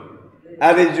করত।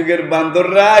 আর এই যুগের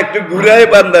বান্দররা একটু ঘুরায়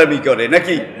বান্দরামি করে,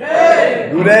 নাকি?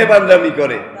 ঘুরায় বান্দরামি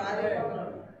করে।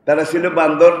 তারা ছিল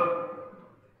বান্দর,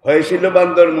 হয়েছিল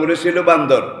বান্দর, মরেছিল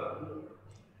বান্দর।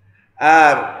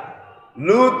 আর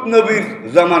লুত নবীর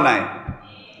জামানায়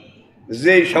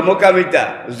যে সমকামিতা,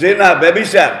 জেনা,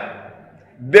 ব্যভিচার,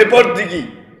 বেপরদিগি,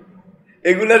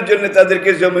 এগুলোর জন্য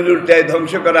তাদেরকে জমিন উল্টায়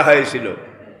ধ্বংস করা হয়েছিল।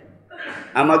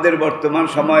 আমাদের বর্তমান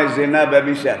সময়ে জেনা,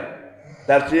 ব্যভিচার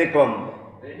তার চেয়ে কম?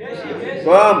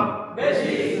 কম?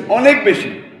 অনেক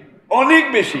বেশি, অনেক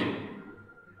বেশি।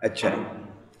 আচ্ছা,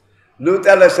 লুত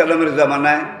আলাইহিস সালামের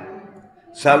জামানায়,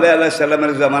 সালেহ আলাইহিস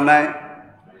সালামের জামানায়,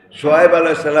 সোহাইব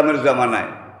আলাইহিস সালামের জামানায়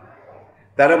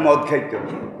তারা মদ খাইত।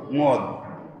 মদ,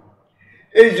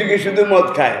 এই যুগে শুধু মদ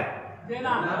খায়,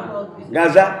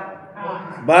 গাঁজা,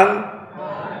 ভাং,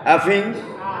 আফিং,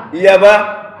 ইয়াবা,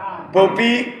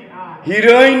 পপি,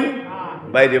 হিরোইন,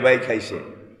 বাইরে বাই খাইছে।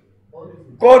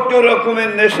 কত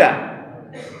রকমের নেশা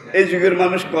এই যুগের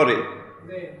মানুষ করে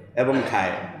এবং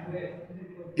খায়।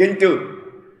 কিন্তু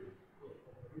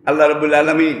আল্লাহ রাব্বুল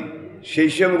আলামিন সেই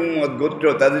সব উম্মত গোত্র,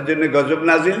 তাদের জন্য গজব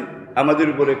নাজিল আমাদের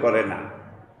উপরে করে না।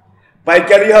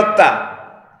 পাইকারি হত্যা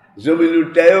জমিন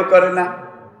উল্টায়ও করে না।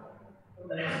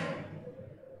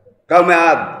 কওমে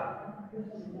আদ,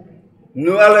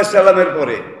 নূহ আলাইহিস সালামের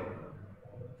পরে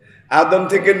আদম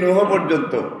থেকে নূহ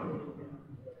পর্যন্ত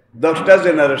 10টা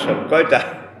জেনারেশন। কয়টা?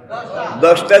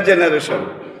 10টা জেনারেশন।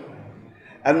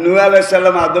 আর নূহ আলাইহিস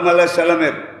সালাম, আদম আলাইহিস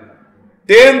সালামের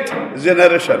 10th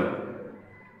জেনারেশন,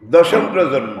 10ম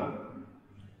প্রজন্ম।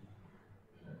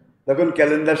 তখন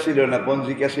ক্যালেন্ডার ছিল না,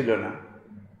 পঞ্জিকা ছিল না,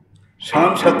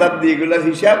 সন শতাব্দী এগুলার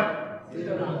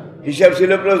হিসাব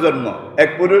ছিল প্রজন্ম। এক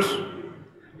পুরুষ,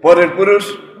 পরের পুরুষ,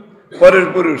 পরের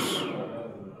পুরুষ।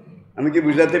 আমি কি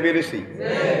বুঝাতে পেরেছি?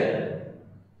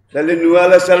 তাহলে নূহ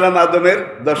আলাইহিস সালাম আদমের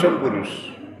 10ম পুরুষ।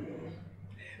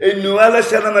 এই নূহ আলাইহিস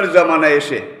সালামের জামানায়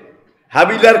এসে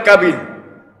হাবিল আর কাবিল,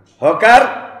 হকার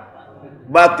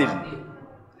বাতিল,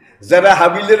 যারা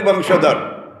হাবিলের বংশধর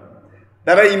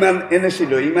তারা ঈমান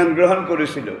এনেছিল, ঈমান গ্রহণ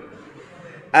করেছিল।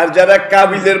 আর যারা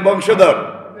কাবিলের বংশধর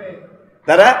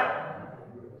তারা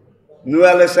নূহ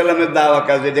আলাইহিস সালামের দাওয়া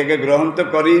কাজ এটাকে গ্রহণ তো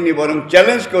করেইনি, বরং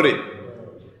চ্যালেঞ্জ করে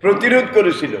প্রতিরোধ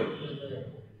করেছিল।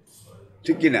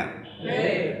 ঠিক কিনা?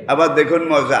 আবার দেখুন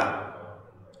মজা,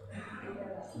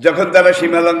 যখন তারা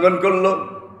সীমা লঙ্ঘন করলো,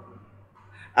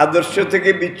 আদর্শ থেকে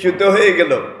বিচ্যুত হয়ে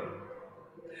গেল,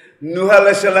 নূহ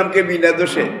আলাইহিস সালামকে বিনা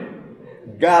দোষে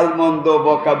গাল মন্দ,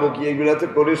 বকাবকি এগুলো তো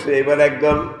করেছে। এবার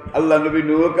একদল আল্লাহ নবী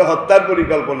নূহকে হত্যার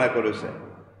পরিকল্পনা করেছে।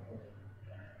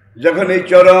 যখন এই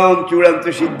চরম চূড়ান্ত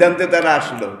সিদ্ধান্তে তারা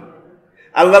আসলো,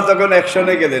 আল্লাহ তখন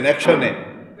অ্যাকশনে গেলেন। অ্যাকশনে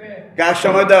কার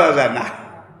সময় দেওয়া যায় না।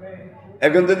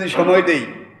 এখন যদি সময় দেই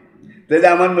তাহলে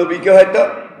আমার নবীকে হয়তো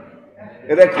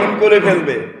এরা খুন করে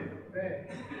ফেলবে।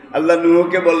 আল্লাহ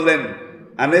নূহকে বললেন,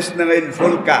 আনিসনাইল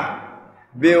ফুলকা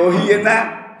বে ওহিয়ে না,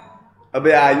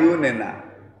 আবে আয়ুনে না।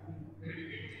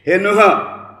 হে নূহ,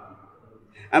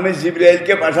 আমি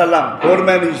জিব্রাইলকে পাঠালাম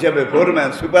ফোরম্যান হিসেবে, ফোরম্যান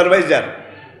সুপারভাইজার।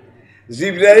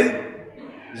 জিব্রাইল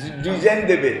ডিজাইন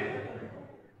দেবে,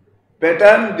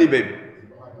 প্যাটার্ন দিবে।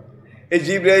 এই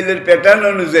জিব্রাইলের প্যাটার্ন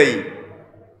অনুযায়ী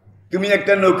তুমি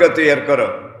একটা নৌকা তৈরি করো।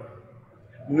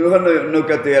 নূহ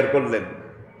নৌকা তৈরি করলেন।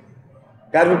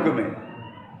 কার হুকুমে?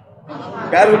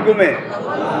 কার হুকুমে?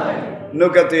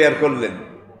 নৌকা তৈরি করলেন।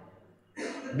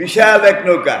 বিশাল এক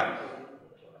নৌকা।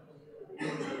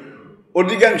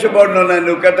 অধিকাংশ বর্ণনায়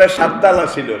নৌকাটা 7 তালা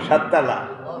ছিল, 7 তালা।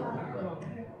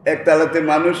 এক তালাতে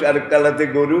মানুষ, আরেক তালাতে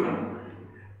গরু,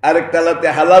 আরেক তালাতে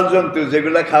হালাল জন্তু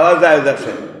যেগুলা খাওয়া যায়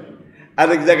যাচ্ছে,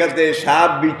 আরেক জায়গাতে সাপ,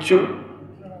 বিচ্ছু,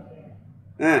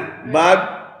 হ্যাঁ, বাঘ,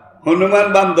 হনুমান,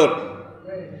 বান্দর,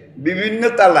 বিভিন্ন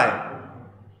তালায়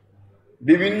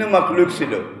বিভিন্ন মাখলুক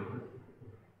ছিল।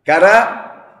 কারা?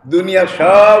 দুনিয়ার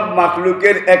সব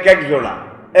মাখলুকের এক এক জোড়া,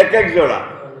 এক এক জোড়া।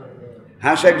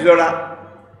 হাঁস এক জোড়া,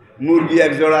 মুরগি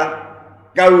এক জোড়া,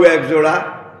 কাউ এক জোড়া,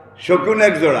 শকুন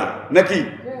এক জোড়া, নাকি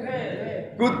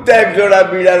কুত্তা এক জোড়া,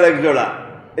 বিড়াল এক জোড়া।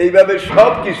 এইভাবে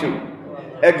সব কিছু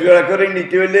এক জোড়া করে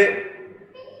নিতে হইলে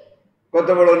কত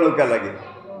বড় নৌকা লাগে?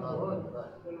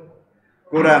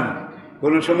 কোরআন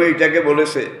কোন সময় এটাকে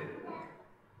বলেছে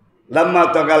লাম্মা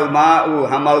তগাল মা উ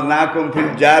হামাল না কমফিল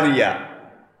জারিয়া।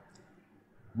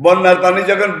 বন্যার পানি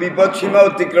যখন বিপদ সীমা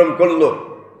অতিক্রম করলো,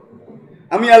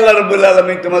 আমি আল্লাহ রাব্বুল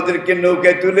আলামিন তোমাদেরকে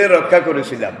নৌকায় তুলে রক্ষা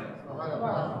করেছিলাম।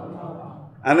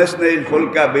 আনাসনাইল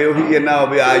ফুলকা বেওহিনা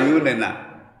বে আয়ুনেনা।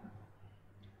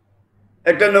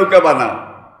 একটা নৌকা বানাও,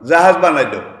 জাহাজ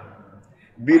বানাইলো।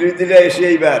 বিরোধীরা এসে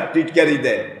এইবার টিটকারি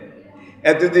দেয়,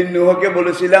 এতদিন নূহকে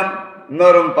বলেছিলাম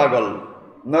নরম পাগল,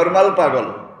 নরমাল পাগল।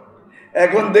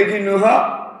 এখন দেখি নূহ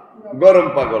গরম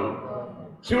পাগল,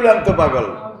 চূড়ান্ত পাগল।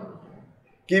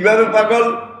 কিভাবে পাগল?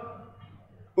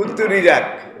 উত্তর ইরাক,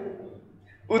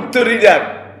 উত্তর ইরাক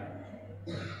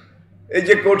এই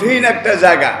যে কঠিন একটা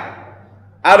জায়গা,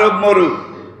 আরব মরু,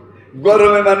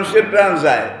 গরমে মানুষের প্রাণ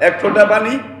যায়, এক ফোঁটা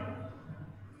পানি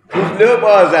খুঁজলেও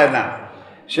পাওয়া যায় না।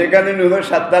 সেখানে নূহ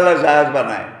 7 তালা জাহাজ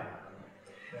বানায়।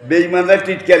 বেঈমানরা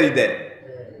টিটকারি দেয়,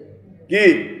 কি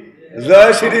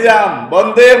জয় শ্রীরাম,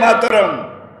 বন্দে মাতরম।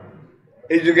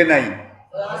 এই যুগে নাই,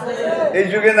 এই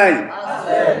যুগে নাই।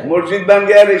 মসজিদ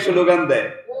ভাঙ্গে আর এই স্লোগান দেয়,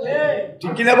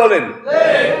 ঠিক কিনা বলেন?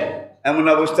 এমন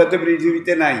অবস্থা তো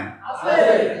পৃথিবীতে নাই।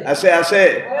 আছে? আছে।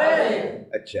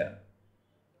 আচ্ছা,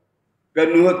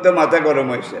 নূহর তো মাথা গরম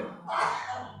হয়েছে।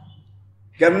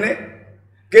 কেমনে?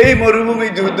 কেই মরুভূমি,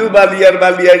 ধুধু বালিয়ার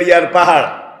বালিয়াড়িয়ার পাহাড়,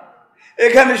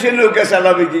 এখানে সে নৌকা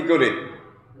চালাবে কি করে?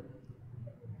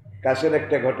 কাছের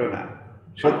একটা ঘটনা,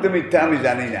 সত্য মিথ্যা আমি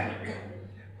জানি না,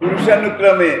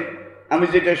 পুরুষানুক্রমে আমি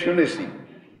যেটা শুনেছি,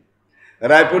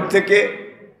 রায়পুর থেকে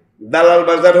দালাল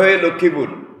বাজার হয়ে লক্ষ্মীপুর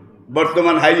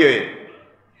বর্তমান হাইওয়ে,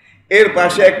 এর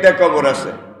পাশে একটা কবর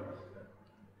আছে,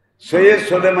 সৈয়দ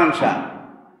সোলেমান শাহ।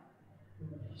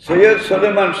 সৈয়দ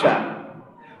সোলেমান শাহ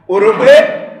ওরফে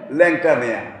ল্যাংটা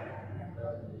মেয়া।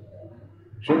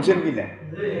 শুনছেন কিনা?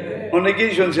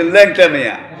 অনেকেই শুনছেন, ল্যাংটা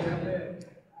মেয়া।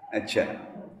 আচ্ছা,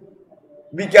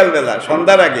 বিকালবেলা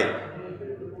সন্ধ্যার আগে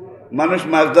মানুষ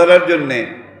মাছ ধরার জন্যে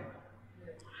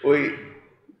ওই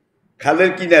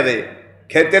খালের কিনারে,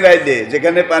 ক্ষেতের আইলে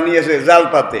যেখানে পানি আছে, জাল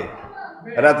পাতে,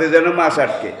 রাতে যেন মাছ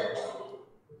আটকে।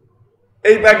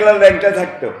 এই পাগলা ল্যাংটা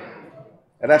থাকতো,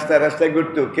 রাস্তায় রাস্তায়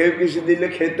ঘুরতো, কেউ কিছু দিলে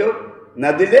খেত, না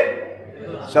দিলে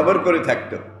সবর করে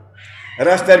থাকতো।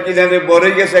 রাস্তার কিনারে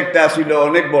বড়ই গাছ একটা আসিল,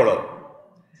 অনেক বড়।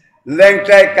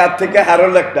 ল্যাংটায় কাঠ থেকে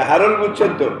হারল একটা, হারল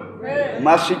বুঝছেন তো,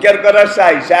 মাছ শিকার করার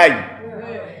চাই,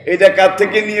 এটা কাঠ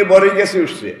থেকে নিয়ে বড়ই গাছে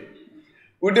উঠছে।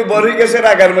 উঠে বড়ই গাছের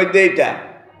আগার মধ্যে এটা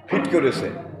ফিট করেছে।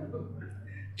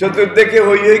 চতুর্দিকে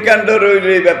হই হই কাণ্ড, রইল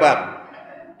এই ব্যাপার।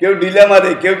 কেউ ঢিলা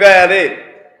মারে, কেউ গায়ে, আরে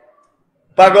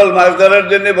পাগল মাছ ধরার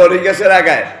জন্য বড়ই গাছের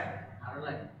আগায়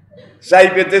চাই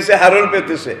পেতেছে, হারল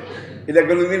পেতেছে। এটা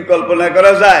কোনোদিন কল্পনা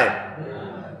করা যায়?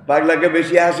 পাগলাকে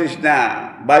বেশি হাসিস না,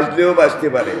 বাঁচলেও বাঁচতে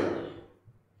পারে।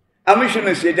 আমি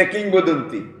শুনেছি, এটা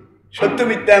কিংবদন্তি, সত্য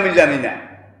মিথ্যা আমি জানি না।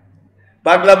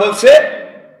 পাগলা বলছে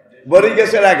বড়ই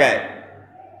গাছের আগায়,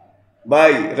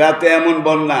 ভাই রাতে এমন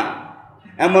বন্যা,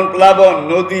 এমন প্লাবন,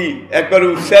 নদী একবার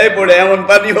উৎসাহে পড়ে এমন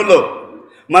পানি হলো,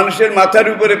 মানুষের মাথার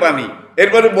উপরে পানি,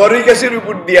 এরপরে বড়ই গাছের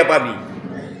উপর দিয়া পানি।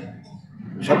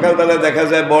 সকালবেলা দেখা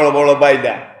যায় বড় বড়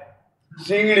বাইলা,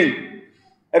 চিংড়ি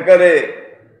একেবারে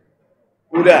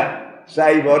পুরা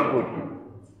চাই ভরপুর।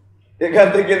 এখান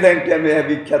থেকে ল্যাংটা মেয়া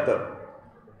বিখ্যাত।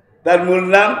 তার মূল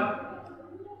নাম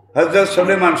হযরত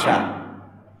সোলেমান শাহ,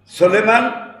 সোলেমান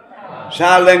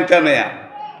শাহ ল্যাংটা মেয়া।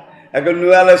 এখন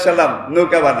নূহ আলাইহিস সালাম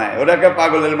নৌকা বানায়, ওরাকে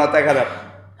পাগলের মাথা খারাপ।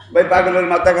 ভাই পাগলের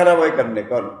মাথা খারাপ হয় কেমনে?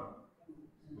 কর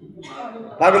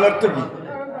পাগল অর্থ কি?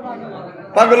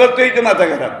 পাগলের তো এই তো মাথা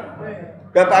খারাপ,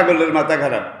 পাগলের মাথা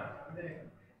খারাপ।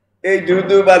 এই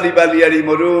ধুধু বালি বালিয়ারি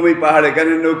মরুম এই পাহাড়,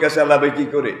 এখানে নৌকা চালাবে কি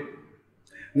করে?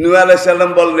 নূহ আলাইহিস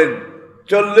সালাম বললেন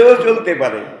চললেও চলতে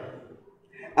পারে,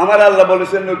 আমার আল্লাহ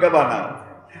বলেছেন নৌকা বানাও,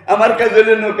 আমার কাজ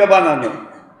হলো নৌকা বানানো।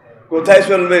 কোথায়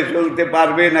চলবে, চলতে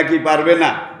পারবে নাকি পারবে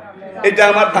না, এটা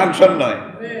আমার ফাংশন নয়।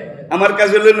 আমার কাজ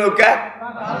হলো নৌকা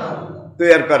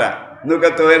তৈরি করা। নৌকা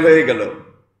তৈরি হয়ে গেল।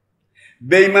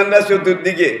 বেঈমানরা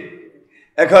চতুর্দিকে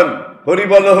এখন হরি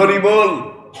বল হরি বল,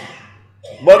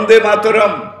 বন্দে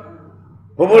মাতরম,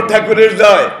 প্রভুর ঠাকুরের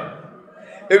জয়,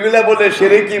 এগুলা বলে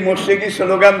সেরেকি মোর্শেকি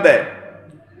স্লোগান দেয়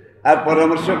আর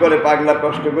পরামর্শ করে পাগলা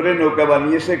কষ্ট করে নৌকা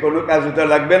বানিয়েছে, কোনো কাজে তো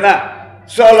লাগবে না,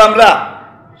 চল আমরা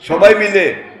সবাই মিলে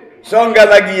চঙ্গা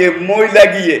লাগিয়ে মই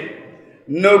লাগিয়ে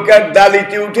নৌকার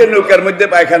ডালিতে উঠে নৌকার মধ্যে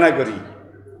পায়খানা করি।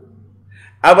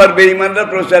 আবার বেঈমানরা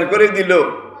প্রচার করে দিল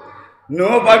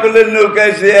নূহ পাগলের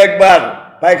নৌকায় যে একবার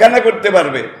পায়খানা করতে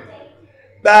পারবে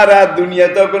তার আর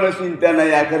দুনিয়াতেও কোনো চিন্তা নাই,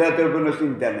 আখেরাতেও কোনো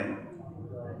চিন্তা নাই।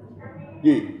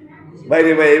 কি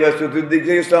বাইরে ভাই, এবার চতুর্দিক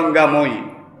থেকে চঙ্গাময়ী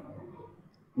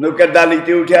নৌকার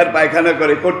ডালিতে উঠে আর পায়খানা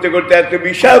করে, করতে করতে এত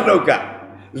বিশাল নৌকা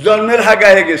জন্মের হাগা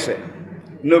হয়ে গেছে,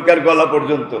 নৌকার গলা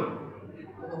পর্যন্ত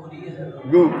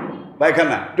গু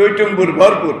পায়খানা টইটুম্বুর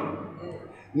ভরপুর।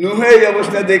 নূহ এই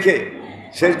অবস্থা দেখে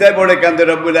সেজদায় পড়ে কান্দে,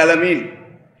 রব্বুল আলামিন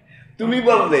তুমি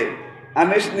বললে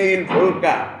আনিস নীল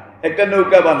ফুলকা, একটা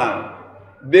নৌকা বানাও,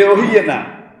 বেওহিয়ে না,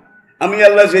 আমি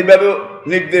আল্লাহ যেভাবে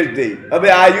নির্দেশ দেই, তবে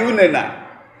আয়ুনে না,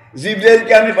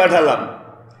 জিবরাইলকে আমি পাঠালাম,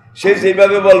 সে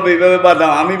যেভাবে বলবে এইভাবে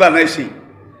বানাও, আমি বানাইছি।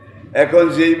 এখন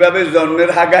যেইভাবে জন্মের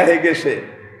হাগা হয়ে গেছে,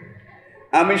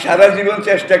 আমি সারা জীবন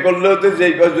চেষ্টা করলেও তো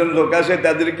যেই কজন লোক আছে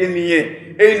তাদেরকে নিয়ে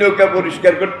এই নৌকা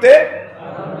পরিষ্কার করতে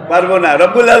পারবো না।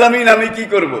 রব্বুল আলামিন আমি কি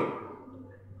করব?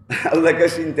 আল্লাহকে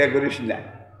চিন্তা করিস না,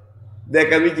 দেখ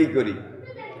আমি কি করি।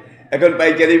 এখন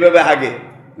পাইকারি ভাবে হাগে,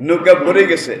 নৌকা ভরে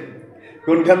গেছে,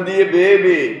 কোনখান দিয়ে বেয়ে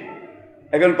বেয়ে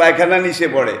এখন পায়খানা নিচে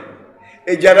পড়ে।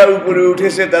 এই যারা উপরে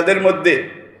উঠেছে তাদের মধ্যে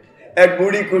এক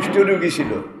বুড়ি কুষ্ঠ রোগী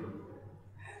ছিল,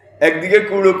 একদিকে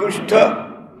কুড়ো কুষ্ঠ,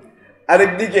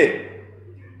 আরেকদিকে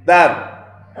তার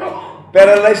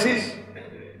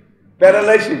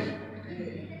প্যারালাইসিস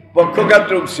পক্ষঘাত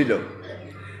রোগ ছিল।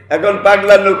 এখন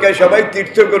পাগলা নৌকায় সবাই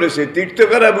তীর্থ করেছে, তীর্থ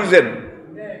করা বুঝেন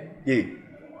কি,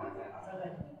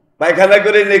 পায়খানা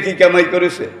করে নেকি কামাই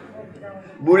করেছে।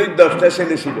 বুড়ির 10টা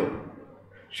ছেলে ছিল,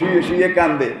 শুয়ে শুয়ে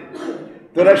কান্দে,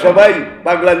 তোরা সবাই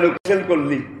পাগলা নৌকা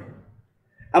করলি,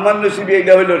 আমার নসিবে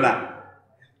এটা হইল না।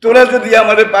 তোরা যদি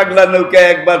আমার পাগলা নৌকায়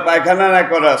একবার পায়খানা না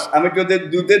করাস, আমি তোদের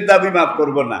দুধের দাবি মাফ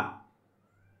করব না।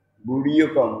 বুড়িও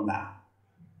কম না।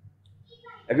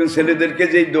 এখন ছেলেদেরকে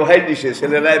যেই দোহাই দিছে,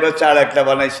 ছেলেরা এবার চার একটা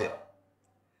বানাইছে,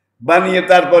 বানিয়ে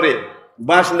তারপরে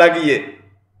বাঁশ লাগিয়ে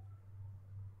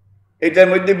এটার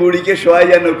মধ্যে বুড়িকে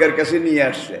শোয়াইয়া নৌকার কাছে নিয়ে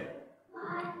আসছে।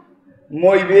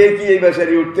 মই বেয়ে কি এই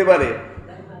বাসারি উঠতে পারে?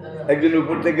 একজন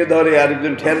উপর থেকে ধরে,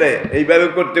 আরেকজন ঠেলে, এইভাবে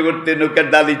করতে করতে নৌকার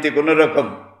ডালিতে কোন রকম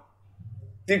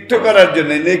তীর্থ করার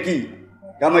জন্য, নেকি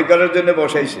কামাই করার জন্য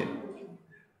বসাইছে।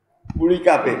 বুড়ি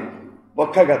কাঁপে,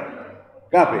 পক্ষাঘাত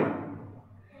কাঁপে।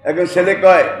 এখন ছেলে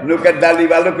কয় নৌকার ডালি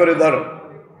ভালো করে ধরো,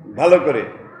 ভালো করে।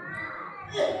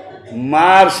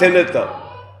 মার ছেলে তো,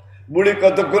 বুড়ি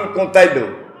কতক্ষণ কোঁতাইল,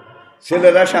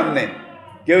 ছেলেরা সামনে,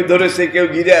 কেউ ধরেছে, কেউ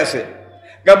ঘিরে আসে।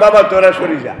 বাবা তোরা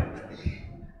সরি যা,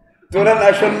 তোরা না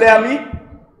সরলে আমি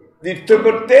তীর্থ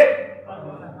করতে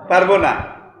পারবো না,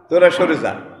 তোরা সরে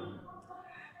যা।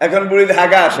 এখন বুড়ির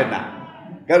হাগা আসে না,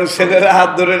 কারণ ছেলেরা হাত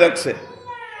ধরে রাখছে।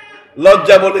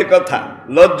 লজ্জা বলে কথা,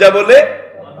 লজ্জা বলে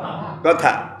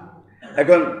কথা।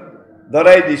 এখন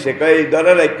ধরাই দিছে, কয় এই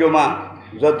ধরা রাখো মা,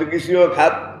 যত কিছু হোক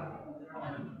হাত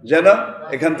যেন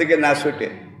এখান থেকে না ছুটে।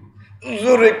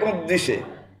 জোরে কোপ দিছে,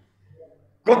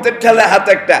 কোপের ঠেলা হাত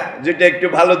একটা যেটা একটু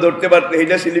ভালো ধরতে পারতো,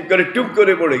 এটা স্লিপ করে টুপ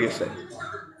করে পড়ে গেছে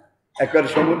একবার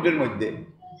সমুদ্রের মধ্যে।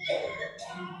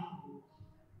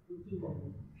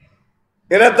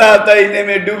 এরা তাড়াতাড়ি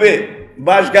নেমে ডুবে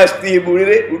বাঁশ গাছ দিয়ে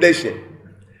বুড়িরে উঠেছে,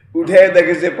 উঠে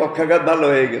দেখে যে পক্ষাঘাত ভালো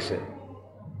হয়ে গেছে।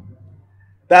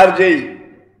 তার যেই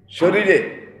শরীরে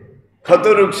ক্ষত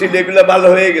রোগ ছিল এগুলো ভালো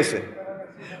হয়ে গেছে।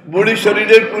 বুড়ির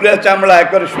শরীরের পুরা চামড়া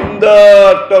একবার সুন্দর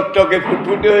টকটকে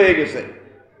ফুটফুটে হয়ে গেছে।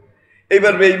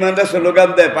 এইবার বেঈমানরা স্লোগান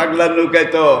দেয়, পাগলার নৌকায়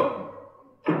তো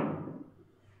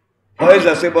ফয়েজ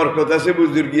আছে, বরকত আছে,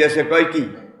 বুজুর্গি আছে। কয় কি?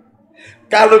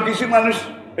 কালো কিছু মানুষ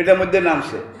এটার মধ্যে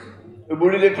নামছে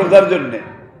বুড়িরে খোঁজার জন্যে।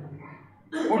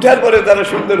 উঠার পরে তারা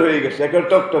সুন্দর হয়ে গেছে, এখন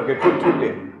টকটকে ফুটফুটে।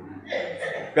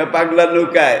 পাগলার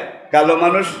নৌকায় কালো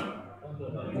মানুষ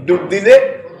ডুব দিলে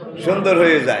সুন্দর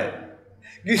হয়ে যায়।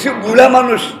 কিছু বুড়া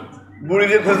মানুষ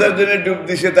বুড়িরে খোঁজার জন্য ডুব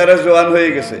দিছে, তারা জোয়ান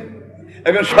হয়ে গেছে।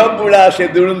 এখন সব বুড়া আসে,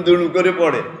 দুড়ুম দুড়ুম করে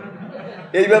পড়ে।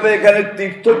 এইভাবে এখানে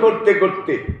তীর্থ করতে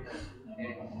করতে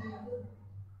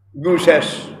গু শেষ,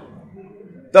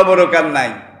 তবরক আর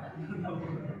নাই,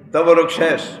 তবরক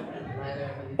শেষ।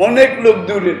 অনেক লোক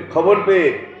দূরের খবর পেয়ে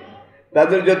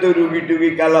তাদের যত রুগী টুগী,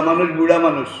 কালা মানুষ, বুড়া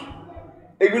মানুষ,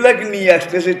 এগুলাকে নিয়ে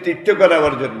আসতেছে তীর্থ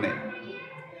করাবার জন্যে।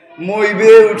 মই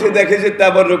বেয়ে উঠে দেখে যে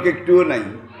তাবরক একটুও নাই,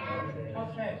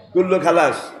 কুল্লো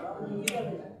খালাস।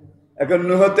 এখন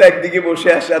নুহ তো একদিকে বসে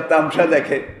আসে আর তামসা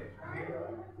দেখে,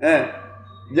 হ্যাঁ,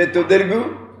 যে তোদের গু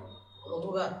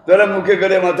তোরা মুখে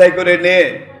করে মাথায় করে নে,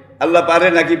 আল্লাহ পারে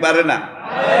নাকি পারে না,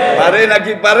 পারে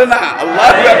নাকি পারে না,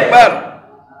 আল্লাহু আকবার।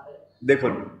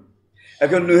 দেখুন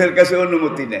এখন নুহের কাছে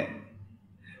অনুমতি নেয়,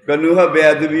 নুহ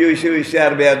বেয়াদবি হইছে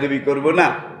আর বেয়াদবি করব না,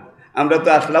 আমরা তো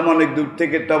আসলাম অনেক দূর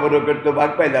থেকে, তবরকের তো ভাগ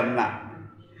পাইলাম না,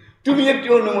 তুমি একটু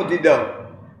অনুমতি দাও,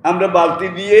 আমরা বালতি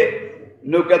দিয়ে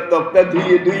নৌকার তক্তা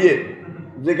ধুইয়ে ধুইয়ে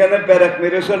যেখানে প্যারাক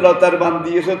মেরেছ, লতার বান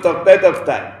দিয়েছ তক্তায়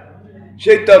তক্তায়,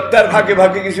 সেই তক্তার ভাগে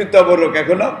ভাগে কিছু তবরক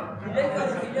এখনো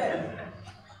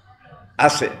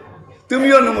আছে, তুমি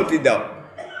অনুমতি দাও,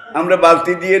 আমরা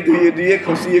বালতি দিয়ে ধুইয়ে ধুইয়ে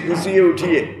খুশিয়ে খুশিয়ে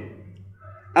উঠিয়ে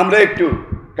আমরা একটু,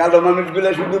 কালো মানুষগুলা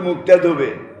শুধু মুখটা ধোবে,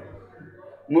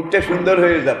 মুখটা সুন্দর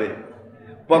হয়ে যাবে,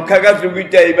 পক্ষাঘাত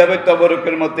রুগীটা এইভাবে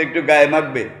তবরকের মতো একটু গায়ে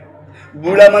মাখবে,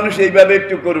 বুড়া মানুষ এইভাবে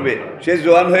একটু করবে, সে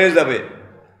জোয়ান হয়ে যাবে,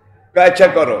 আচ্ছা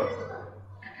করো।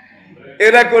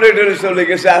 এরা করে টরে চলে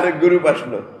গেছে, আরেক গ্রুপ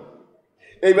আসলো,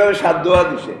 এইভাবে 7 দোয়া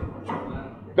দিছে,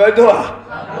 কয় দোয়া?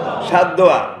 7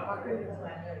 দোয়া।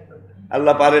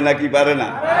 আল্লাহ পারে নাকি পারে না,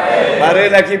 পারে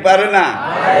নাকি পারে না?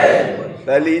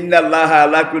 তাহলে ইন্নাল্লাহা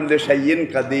আলা কুল্লি শাইইন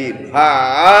কাদির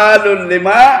ফাআলুল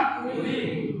লিমা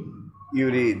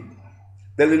ইউরিদ।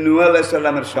 তাহলে নূহ আলাইহিস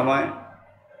সালামের সময়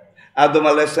আদম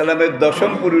আলাইহিস সালামের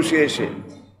 10ম পুরুষে এসে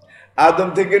আদম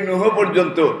থেকে নূহ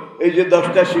পর্যন্ত এই যে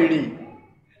 10টা সিঁড়ি,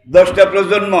 10টা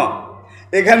প্রজন্ম,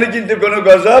 এখানে কিন্তু কোনো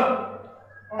গজব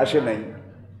আসে নাই।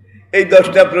 এই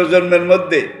 10টা প্রজন্মের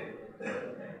মধ্যে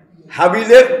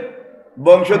হাবিলের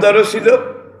বংশধরও ছিল,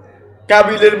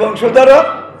 কাবিলের বংশধরও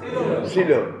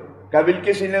ছিল।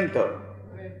 কাবিলকে ছিলেন তো,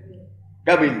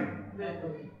 কাবিল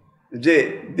যে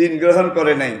দিন গ্রহণ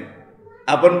করে নাই,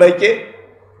 আপন ভাইকে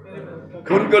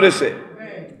খুন করেছে,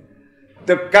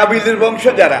 তো কাবিলের বংশ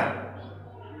যারা,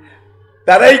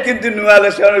 তারাই কিন্তু নূহ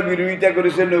আলাইহিস সালামের বিরোধিতা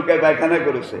করেছে, নৌকায় পায়খানা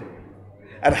করেছে।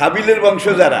 আর হাবিলের বংশ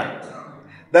যারা,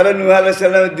 তারা নূহ আলাইহিস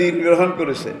সালামের দিন গ্রহণ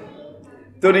করেছে,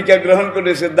 তরিকা গ্রহণ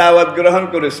করেছে, দাওয়াত গ্রহণ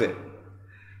করেছে।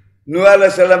 নূহ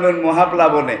আলাইহিস সালামের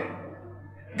মহাপ্লাবনে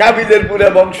কাবিলের পুরা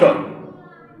বংশ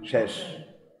শেষ।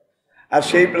 আর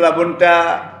সেই প্লাবনটা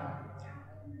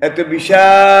এত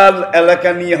বিশাল এলাকা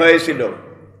নিয়ে হয়েছিল,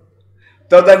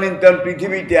 তদানীন্তন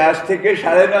পৃথিবীতে আজ থেকে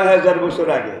 ৯,৫০০ বছর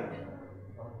আগে,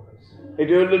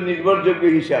 এটি হলো নির্ভরযোগ্য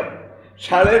হিসাব,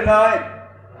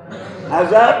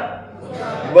 ৯,৫০০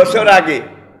 বছর আগে।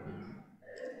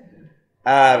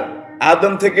 আর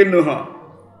আদম থেকে নূহ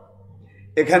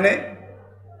এখানে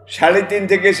 ৩.৫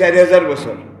 থেকে ৪,০০০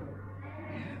 বছর।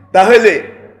 তাহলে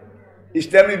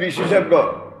ইসলামী বিশেষজ্ঞ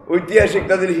ঐতিহাসিক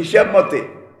তাদের হিসাব মতে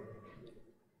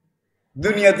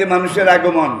দুনিয়াতে মানুষের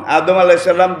আগমন, আদম আলাইহিস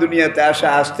সালাম দুনিয়াতে আসা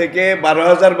আজ থেকে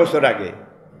 ১২,০০০ বছর আগে।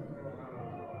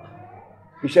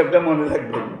 হিসাবটা মনে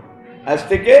রাখবেন, আজ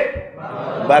থেকে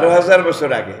 ১২,০০০ বছর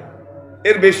আগে,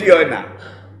 এর বেশি হয় না।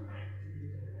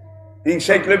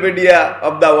 এনসাইক্লোপিডিয়া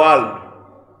অব দ্য ওয়ার্ল্ড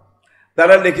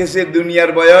তারা লিখেছে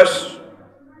দুনিয়ার বয়স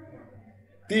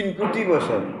 ৩ কোটি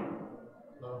বছর,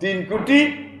 ৩ কোটি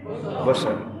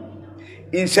বছর।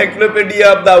 এনসাইক্লোপিডিয়া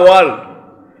অব দ্য ওয়ার্ল্ড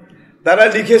তারা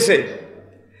লিখেছে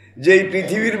যে এই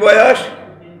পৃথিবীর বয়স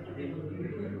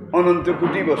অনন্ত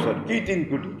কোটি বছর। কি ৩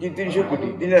 কোটি, কি ৩০০ কোটি,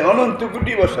 অনন্ত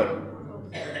কোটি বছর,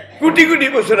 কোটি কোটি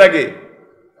বছর আগে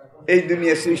এই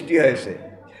দুনিয়া সৃষ্টি হয়েছে।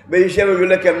 এই হিসাবে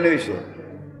এগুলো কেমনে হয়েছে?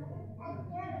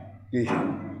 কি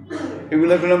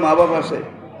এগুলো কোনো মা বাপ আছে,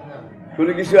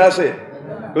 কোনো কিছু আছে,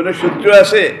 কোনো সূত্র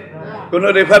আছে, কোনো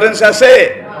রেফারেন্স আছে?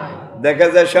 দেখা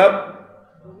যায় সব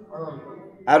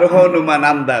আরোহ অনুমান,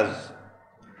 আন্দাজ,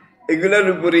 এগুলোর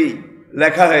উপরেই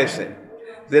লেখা হয়েছে।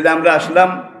 যেটা আমরা আসলাম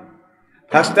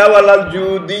ফাস্তাওয়ালাল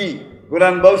জুদি,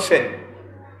 কোরআন বলছে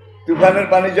তুফানের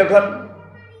পানি যখন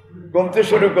কমতে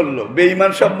শুরু করলো,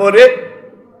 বেঈমান সব মরে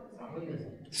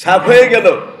সাফ হয়ে গেল,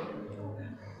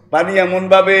 পানি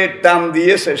এমনভাবে টান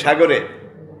দিয়েছে সাগরে,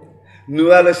 নূহ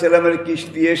আলাইহিস সালামের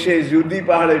কিস্তি এসে জুদি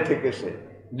পাহাড়ে ঠেকেছে।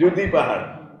 জুদি পাহাড়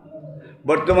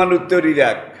বর্তমান উত্তর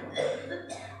ইরাক,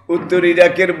 উত্তর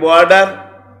ইরাকের বর্ডার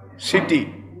সিটি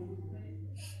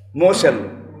মোসেল।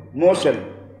 মোসেল,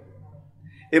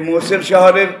 এই মোসেল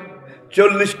শহরের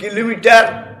 40 কিলোমিটার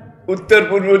উত্তর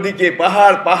পূর্ব দিকে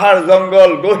পাহাড়, পাহাড়,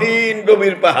 জঙ্গল, গহীন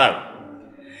গভীর পাহাড়।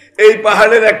 এই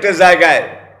পাহাড়ের একটা জায়গায়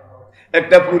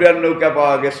একটা পুরান নৌকা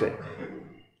পাওয়া গেছে।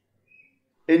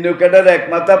 এই নৌকাটার এক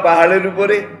মাথা পাহাড়ের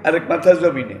উপরে, আরেক মাথা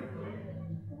জমিনে।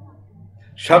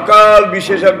 সকল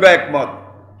বিশেষজ্ঞ একমত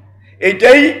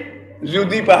এইটাই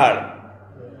জুদি পাহাড়,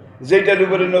 যেটার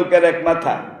উপরে নৌকার এক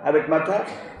মাথা, আরেক মাথা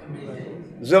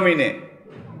জমিনে।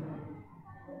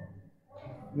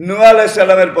 নূহ আলাইহিস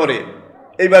সালামের পরে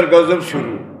এইবার গজব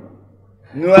শুরু।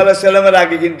 নূহ আলাইহিস সালামের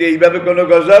আগে কিন্তু এইভাবে কোনো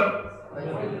গজব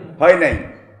হয় নাই।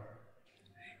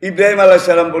 ইব্রাহিম আলাইহিস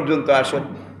সালাম পর্যন্ত আসেন।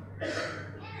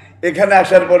 এখানে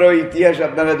আসার পরেও ইতিহাস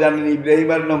আপনারা জানেন, ইব্রাহিম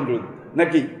আর নমরুদ,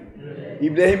 নাকি?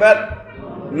 ইব্রাহিম আর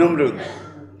নমরুদ।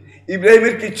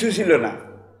 ইব্রাহিমের কিচ্ছু ছিল না,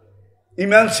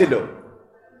 ঈমান ছিল।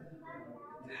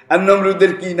 আর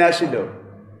নমরুদের কি না ছিল?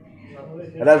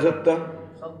 রাজত্ব,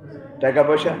 টাকা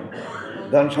পয়সা,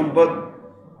 ধন সম্পদ,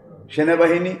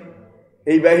 সেনাবাহিনী,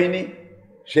 এই বাহিনী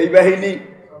সেই বাহিনী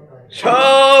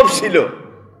সব ছিল।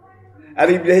 আর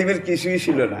ইব্রাহিমের কিছুই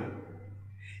ছিল না।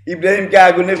 ইব্রাহিমকে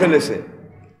আগুনে ফেলেছে,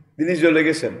 তিনি জ্বলে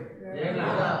গেছেন,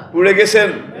 পুড়ে গেছেন,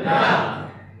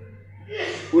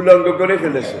 উলঙ্গ করে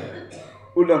ফেলেছে,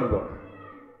 উলঙ্গ।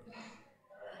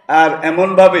 আর এমন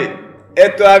ভাবে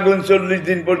এত আগুন 40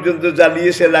 দিন পর্যন্ত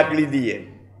জ্বালিয়েছে লাকড়ি দিয়ে।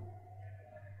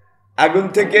 আগুন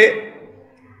থেকে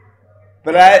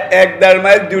প্রায় 1-1.5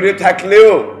 মাইল দূরে থাকলেও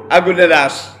আগুনের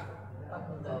আঁশ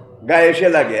গায়ে এসে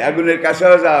লাগে, আগুনের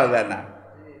কাছেও যাওয়া যায় না।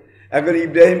 এখন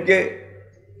ইব্রাহিমকে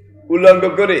উলঙ্গ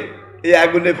করে এই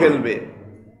আগুনে ফেলবে।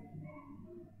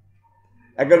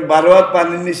 এখন 12 হাত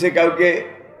পানির নিচে কাউকে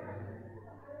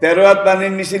 13 হাত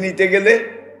পানির নিচে নিতে গেলে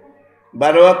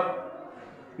 12 হাত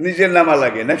নিজের নামা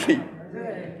লাগে, নাকি?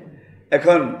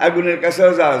 এখন আগুনের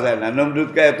কাছেও যাওয়া যায় না।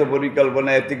 নমরুদকে এত পরিকল্পনা,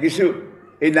 এত কিছু,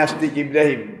 এই নাস্তিক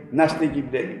ইব্রাহিম, নাস্তিক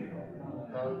ইব্রাহিম,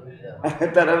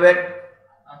 তারা এক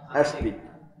আস্তিক।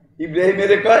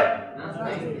 ইব্রাহিমের কয়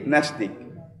নাস্তিক।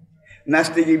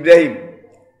 নাস্তিক ইব্রাহিম,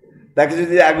 তাকে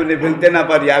যদি আগুনে ফেলতে না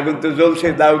পারি, আগুন তো জ্বলছে,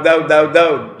 দাও দাও দাও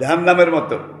দাও, জাহান্নামের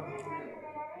মতো।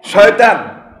 শয়তান,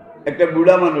 একটা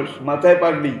বুড়া মানুষ, মাথায়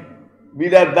পাগড়ি,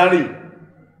 বিরাট দাড়ি,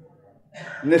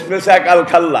 নেসপেসা কাল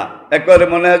খাল্লা, একবারে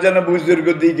মনে হয় যেন বুজুর্গ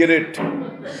দি গ্রেট,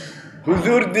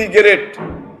 হুজুর দি গ্রেট।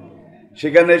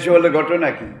 সেখানে এসে বলে ঘটনা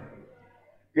কি?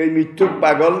 এই মিথ্যুক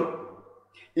পাগল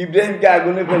ইব্রাহিমকে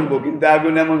আগুনে ফেলবো, কিন্তু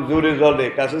আগুন এমন জোরে জ্বলে,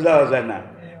 কাছে যাওয়া যায় না।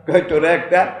 কয় তোরা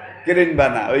একটা ক্রেন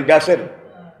বানা, ওই গাছের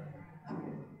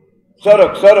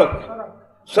সড়ক সড়ক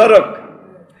সড়ক,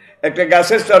 একটা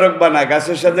গাছের সড়ক বানা,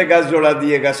 গাছের সাথে গাছ জোড়া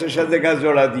দিয়ে, গাছের সাথে গাছ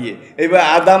জোড়া দিয়ে, এবার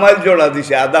 1/2 মাইল জোড়া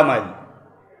দিছে, 1/2 মাইল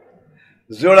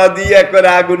জোড়া দিয়ে একবারে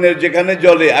আগুনের যেখানে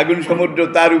জ্বলে, আগুন সমুদ্র,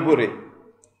 তার উপরে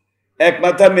এক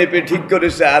মাথা মেপে ঠিক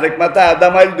করেছে, আরেক মাথা 1/2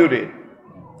 মাইল দূরে।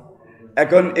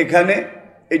 এখন এখানে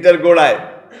এটার গোড়ায়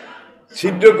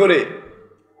ছিদ্র করে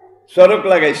সড়ক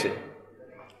লাগাইছে,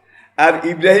 আর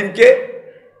ইব্রাহিমকে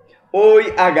ওই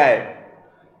আগায়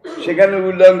সেখানে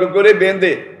উল্লঙ্ঘ করে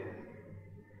বেঁধে,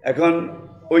 এখন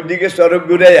ওই দিকে সড়ক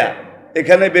ঘুরাইয়া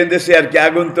এখানে বেঁধেছে আর কি,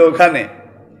 আগুন তো ওখানে।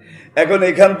 এখন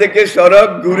এখান থেকে সড়ক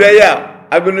ঘুরাইয়া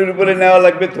আগুনের উপরে নেওয়া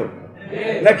লাগবে তো,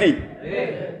 নাকি?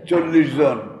 40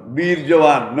 জন বীর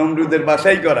জওয়ান, নমরুদের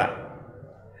বাছাই করা,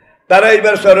 তারা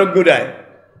এইবার সড়ক ঘুরায়,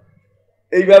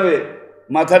 এইভাবে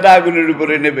মাথাটা আগুনের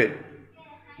উপরে নেবে।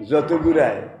 যত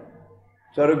ঘুরায়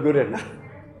সড়ক ঘুরে না,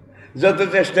 যত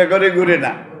চেষ্টা করে ঘুরে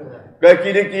না। কয়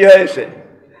কিরে কি হয়েছে?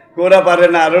 ওরা পারে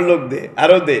না, আরো লোক দে,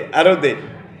 আরো দে, আরো দে।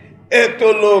 এত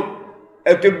লোক,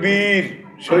 এত বীর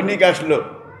সৈনিক আসলো,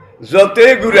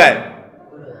 যতই ঘুরায়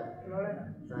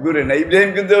ঘুরে না।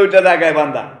 ইব্রাহিম কিন্তু ওইটা রাগায়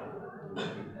বান্ধা,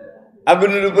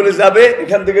 আগুনের উপরে যাবে,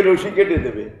 এখান থেকে রশি কেটে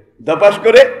দেবে ধপাস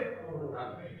করে।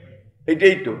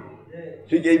 এটাই তো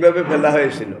ঠিক এইভাবে ফেলা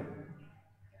হয়েছিল।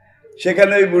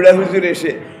 সেখানে ওই বুড়া হুজুর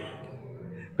এসে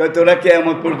কয় তোরা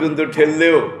কিয়ামত পর্যন্ত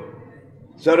ঠেললেও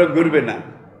সড়ক ঘুরবে না।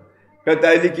 কয়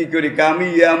তাইলে কি করি? আমি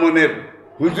ইয়ামনের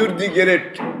হুজুর দি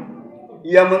গ্রেট,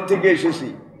 ইয়ামন থেকে এসেছি,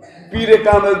 পীরে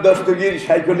কামেল দস্তগীর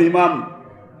শাইখুল ইমাম,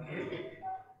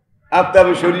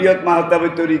 আফতাবে শরীয়ত মাহতাবে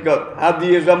তরিকত,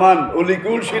 হাদিয়ে জামান,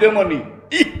 অলিকুল শিরোমণি,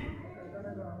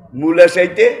 মুলা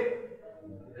সাইতে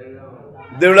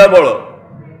দেউড়া বড়।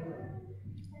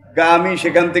 আমি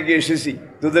সেখান থেকে এসেছি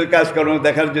তোদের কাজকর্ম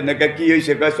দেখার জন্য। কি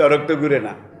হয়েছে? কয় সড়ক তো ঘুরে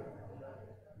না।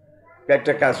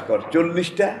 একটা কাজ কর,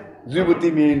 40টা যুবতী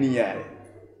মেয়ে নিয়ে আয়,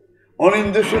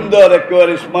 অনিন্দ সুন্দর,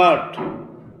 একেবারে স্মার্ট,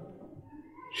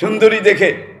 সুন্দরী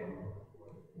দেখে,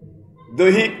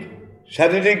 দৈহিক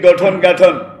শারীরিক গঠন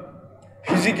গাঠন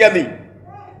ফিজিক্যালি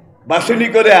বাসনি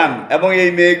করে আন, এবং এই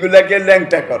মেয়েগুলাকে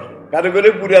ল্যাংটা কর, কারো করে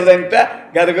পুরা ল্যাংটা,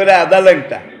 কারো করে আধা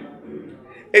ল্যাংটা।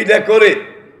 এইটা করে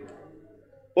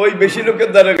ওই বেশি লোকের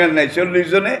দরকার নাই, 40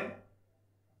 জনে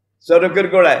সড়কের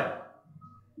গোড়ায়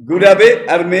ঘুরাবে,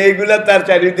 আর মেয়েগুলা তার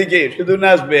চারিদিকে শুধু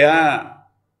নাচবে। হ্যাঁ,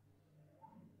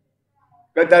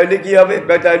 তাহলে কি হবে?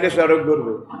 তাহলে সড়ক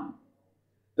করবে,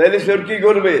 তাহলে সরকি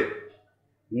করবে,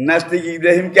 নাস্তিক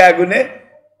ইব্রাহিমকে আগুনে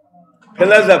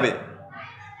ফেলা যাবে।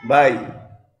 ভাই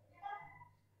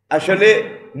আসলে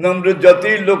নমরুদ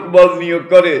যতই লোকবল নিয়োগ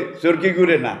করে চরকি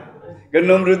ঘুরে না, কারণ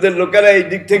নমরুদের লোকেরা এই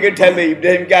দিক থেকে ঠেলে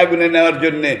ইব্রাহিমকে আগুনে নেওয়ার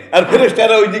জন্য, আর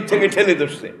ফেরেশতারা ওই দিক থেকে ঠেলে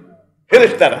ধরছে।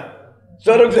 ফেরেশতারা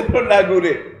চরক যেন না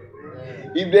ঘুরে,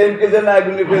 ইব্রাহিমকে যেন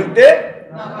আগুনে ফেলতে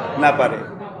না পারে।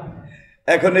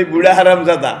 এখন এই বুড়া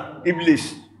হারামজাদা ইবলিস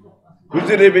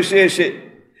হুজুরে বেশি এসে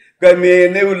কয় মেয়ে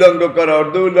এনে উলঙ্গ কর,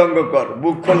 অর্ধ উলঙ্গ কর,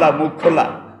 মুখ খোলা, মুখ খোলা।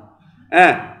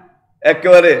 হ্যাঁ,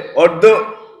 একেবারে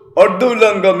অর্ধ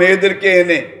উলঙ্গ মেয়েদেরকে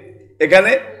এনে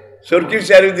এখানে সরকির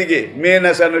চারিদিকে মেয়ে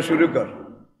নাচানো শুরু কর।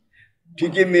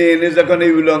 ঠিকই মেয়ে এনে যখন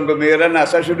এই উলঙ্গ মেয়েরা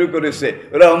নাচা শুরু করেছে,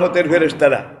 রহমতের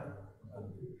ফেরেশতারা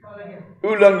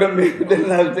উলঙ্গ মেয়েদের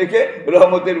নাচ দেখে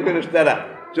রহমতের ফেরেশতারা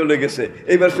চলে গেছে।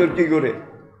 এইবার সরকি করে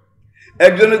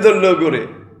একজনে ধরল করে,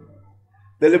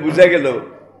 তাহলে বুঝা গেল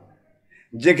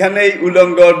যেখানে এই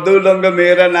উলঙ্গ অর্ধ উলঙ্গ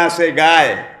মেয়েরা নাচে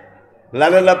গায়,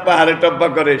 লালালাপ্পা হারে টপ্পা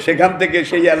করে, সেখান থেকে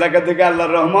সেই এলাকা থেকে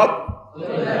আল্লাহর রহমত।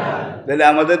 তাহলে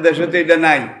আমাদের দেশে তো এটা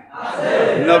নাই,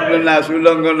 নগ্ন নাচ,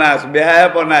 উলঙ্গ নাচ,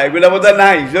 বেহায়াপনা, এগুলা বোধহয়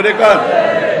নাই। জোরে কর।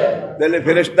 তাহলে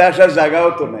ফেরেশতা আসার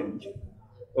জায়গাও তো নাই।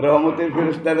 রহমতের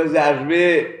ফেরেশতারা যে আসবে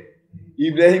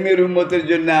ইব্রাহিমের উম্মতের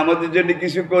জন্য, আমাদের জন্য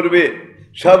কিছু করবে,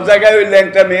 সব জায়গায় ওই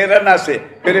ল্যাংটা মেয়েরা নাচে।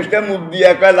 ফেরেশতা মুখ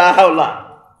দিয়া কয় লা হাওলা,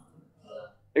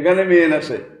 এখানে মেয়ে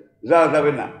নাচে, যাওয়া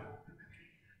যাবে না।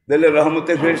 তাহলে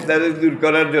রহমতের ফেরেশতাদের দূর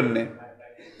করার জন্যে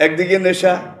একদিকে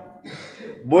নেশা,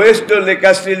 বয়েস্ট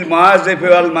লেকাসিল মাযেফে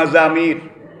ওয়াল মাজামির,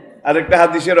 আরেকটা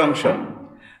হাদিসের অংশ,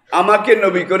 আমাকে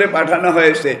নবী করে পাঠানো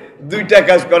হয়েছে দুইটা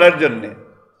কাজ করার জন্যে।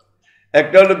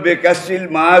 একটা হলো বেকাসিল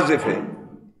মাযেফে,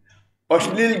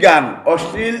 অশ্লীল গান,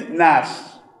 অশ্লীল নাচ,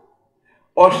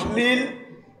 অশ্লীল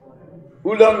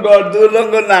উলঙ্গ অর্ধ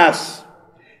উলঙ্গ নাচ,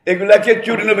 এগুলাকে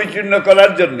চূর্ণ বিচূর্ণ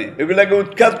করার জন্যে, এগুলাকে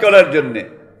উৎখাত করার জন্যে।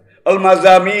 অল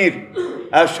মাজামির,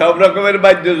 আর সব রকমের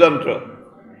বাদ্যযন্ত্র,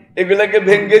 এগুলাকে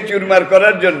ভেঙ্গে চুরমার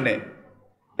করার জন্যে।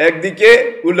 একদিকে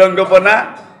উলঙ্গপনা,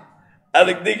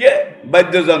 আরেকদিকে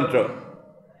বাদ্যযন্ত্র,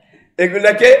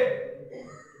 এগুলাকে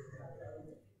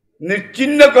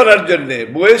নিশ্চিহ্ন করার জন্যে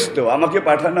বয়স্ত আমাকে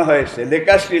পাঠানো হয়েছে।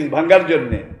 লেকাশ্লীল ভাঙ্গার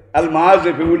জন্যে, আল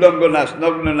মাযেফে উলঙ্গ নাচ,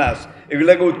 নগ্ন নাচ,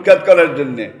 এগুলাকে উৎখাত করার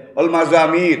জন্যে। অল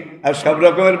মাজামির, আর সব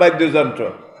রকমের বাদ্যযন্ত্র,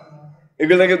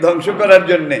 এগুলাকে ধ্বংস করার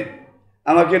জন্যে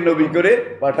আমাকে নবী করে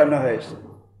পাঠানো হয়েছে।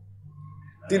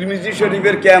 তিরমিজি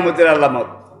শরীফের কিয়ামতের আলামত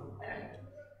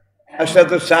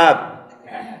আশরাতুস সাআত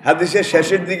হাদিসের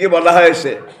শেষের দিকে বলা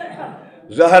হয়েছে,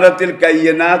 জহারাতিল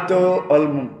কায়্যিনাতু ওয়াল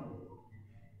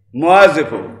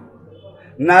মুআযিফু,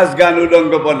 নাচ গান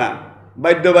উলঙ্গপনা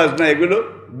বাদ্যবাজনা এগুলো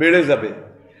বেড়ে যাবে।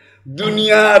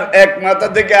 দুনিয়ার এক মাথা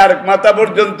থেকে আরেক মাথা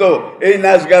পর্যন্ত এই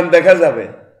নাচ গান দেখা যাবে।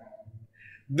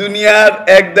 দুনিয়ার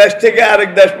এক দেশ থেকে আরেক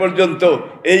দেশ পর্যন্ত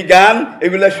এই গান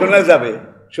এগুলা শোনা যাবে।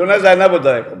 শোনা যায় না বোধ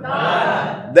হয়, এখন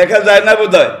দেখা যায় না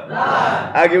বোধ হয়।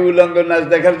 আগে উলঙ্গ নাচ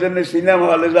দেখার জন্য সিনেমা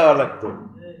হলে যাওয়া লাগতো,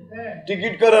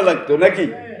 টিকিট করা লাগতো, নাকি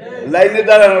লাইনে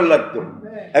দাঁড়ানো লাগতো।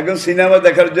 এখন সিনেমা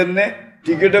দেখার জন্য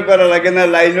টিকিটও করা লাগে না,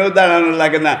 লাইনেও দাঁড়ানো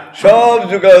লাগে না, সব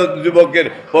যুবকের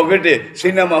পকেটে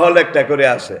সিনেমা হল একটা করে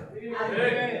আছে।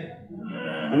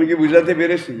 আমি কি বুঝাতে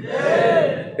পেরেছি?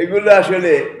 এগুলো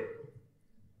আসলে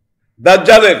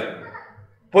দাজ্জালের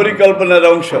পরিকল্পনার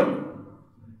অংশ,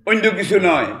 অন্য কিছু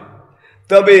নয়।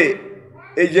 তবে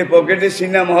এই যে পকেটে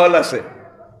সিনেমা হল আছে,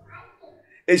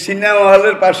 এই সিনেমা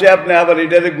হলের পাশে আপনি আবার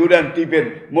এটারে ঘুরান, টিপেন,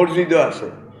 মসজিদও আছে।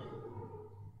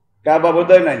 কাবা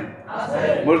বোধহয় নাই,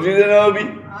 মসজিদে নববী,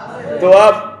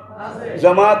 তোয়াফ,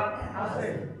 জামাত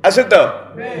আছে তো।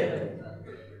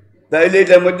 তাইলে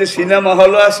এটার মধ্যে সিনেমা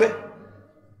হলও আছে,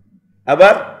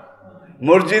 আবার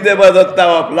মসজিদ ইবাদত,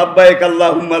 তাওয়াফ, লাব্বাইক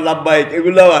আল্লাহুম্মা লাব্বাইক,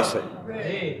 এগুলাও আছে।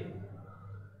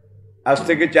 আজ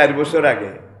থেকে 4 বছর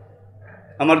আগে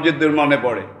আমার যদ্দূর মনে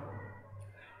পড়ে,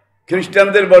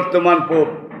 খ্রিস্টানদের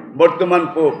বর্তমান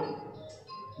পোপ,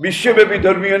 বিশ্বব্যাপী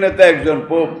ধর্মীয় নেতা একজন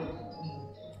পোপ,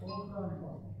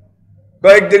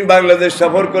 কয়েকদিন বাংলাদেশ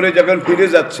সফর করে যখন ফিরে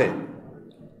যাচ্ছে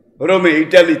রোমে,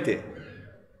 ইটালিতে,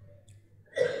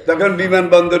 তখন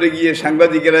বিমানবন্দরে গিয়ে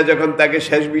সাংবাদিকেরা যখন তাকে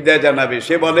শেষ বিদায় জানাবে,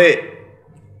 সে বলে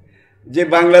যে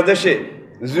বাংলাদেশে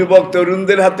যুবক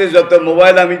তরুণদের হাতে যত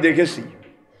মোবাইল আমি দেখেছি,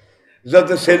 যত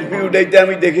সেলফি উঠাইতে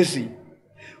আমি দেখেছি,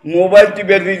 মোবাইল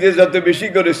টিপের দিতে যত বেশি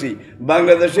করেছি,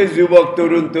 বাংলাদেশের যুবক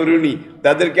তরুণ তরুণী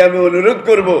তাদেরকে আমি অনুরোধ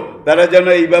করব তারা যেন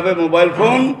এইভাবে মোবাইল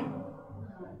ফোন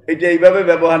এটা এইভাবে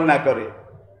ব্যবহার না করে,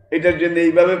 এটার জন্য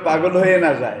এইভাবে পাগল হয়ে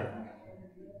না যায়।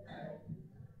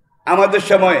 আমাদের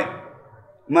সময়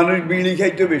মানুষ বিড়ি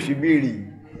খাইতো বেশি, বিড়ি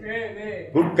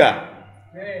হুক্কা,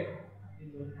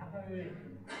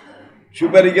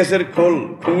 সুপারি গাছের খোল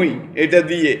খুঁই এটা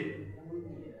দিয়ে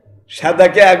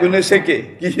সাদাকে আগুনে সেকে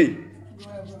কি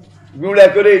গুঁড়া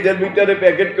করে এটার ভিতরে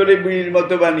প্যাকেট করে বিড়ির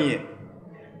মতো বানিয়ে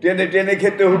টেনে টেনে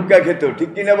খেত, হুক্কা খেত, ঠিক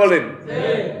কিনা বলেন?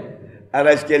 আর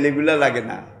আজকাল এগুলা লাগে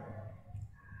না।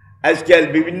 আজকাল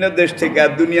বিভিন্ন দেশ থেকে,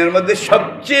 আর দুনিয়ার মধ্যে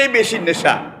সবচেয়ে বেশি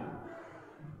নেশা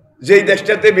যেই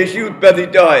দেশটাতে বেশি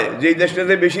উৎপাদিত হয়, যেই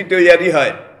দেশটাতে বেশি তৈরি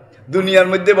হয়, দুনিয়ার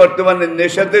মধ্যে বর্তমানে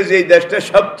নেশাতে যেই দেশটা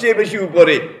সবচেয়ে বেশি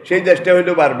উপরে সেই দেশটা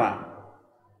হলো বার্মা।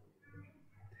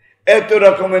 এত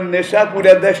রকমের নেশা,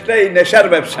 পুরা দেশটা এই নেশার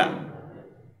ব্যবসা।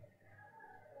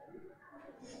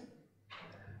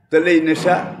 তাহলে এই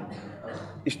নেশা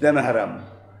ইসলামে হারাম।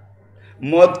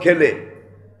 মদ খেলে,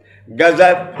 গাঁজা,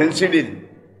 ফেন্সিডিল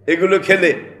এগুলো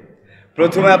খেলে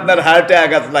প্রথমে আপনার হার্টে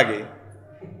আঘাত লাগে,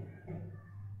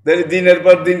 তাহলে দিনের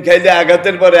পর দিন খাইলে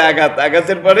আঘাতের পরে আঘাত,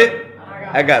 আঘাতের পরে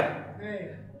আঘাত,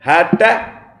 হার্টটা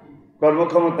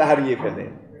কর্মক্ষমতা হারিয়ে ফেলে।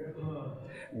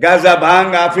 গাঁজা, ভাং,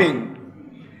 আফিং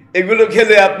এগুলো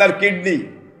খেলে আপনার কিডনি,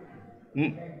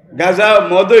 গাঁজা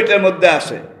মদও এটার মধ্যে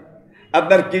আসে,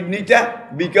 আপনার কিডনিটা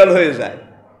বিকল হয়ে যায়।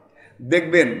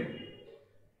 দেখবেন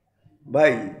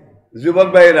ভাই, যুবক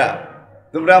ভাইরা,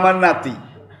 তোমরা আমার নাতি,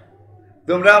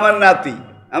 তোমরা আমার নাতি,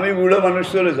 আমি বুড়ো মানুষ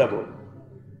চলে যাব,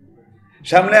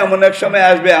 সামনে এমন এক সময়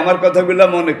আসবে আমার কথাগুলো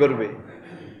মনে করবে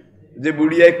যে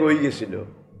বুড়িয়ায় কই গেছিল।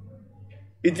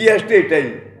 ইতিহাসটা এটাই,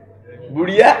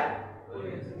 বুড়িয়া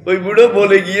ওই বুড়ো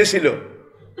বলে গিয়েছিল,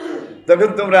 তখন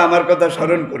তোমরা আমার কথা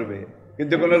স্মরণ করবে,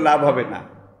 কিন্তু কোনো লাভ হবে না।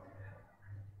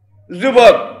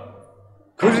 যুবক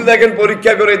খুঁজে দেখেন,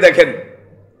 পরীক্ষা করে দেখেন,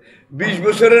 20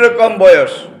 বছরেরও কম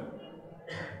বয়স,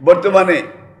 বর্তমানে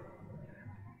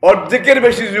অর্ধেকের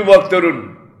বেশি যুবক তরুণ,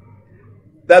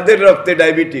 তাদের রক্তে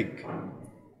ডায়াবেটিক,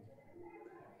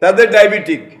 তাদের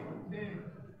ডায়াবেটিক।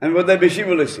 আমি বোধহয় বেশি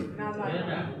বলেছি।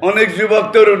 অনেক যুবক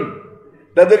তরুণ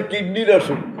তাদের কিডনির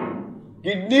অসুখ,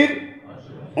 কিডনির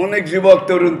অনেক যুবক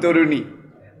তরুণ তরুণী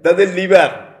তাদের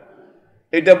লিভার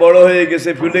এটা বড় হয়ে গেছে,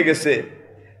 ফুলে গেছে,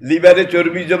 লিভারে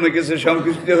চর্বি জমে গেছে,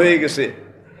 সংকুচিত হয়ে গেছে।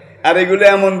 আর এগুলো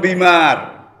এমন বিমার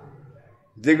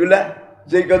যেগুলা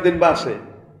যে কদিন বাঁচে,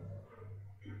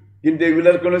 কিন্তু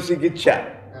এগুলার কোনো চিকিৎসা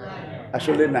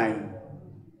আসলে নাই।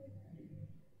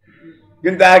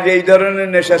 কিন্তু আগে এই ধরনের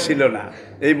নেশা ছিল না।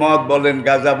 এই মদ বলেন,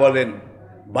 গাঁজা বলেন,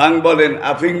 ভাং বলেন,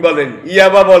 আফিং বলেন,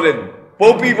 ইয়াবা বলেন,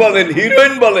 পপি বলেন,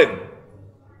 হিরোইন বলেন,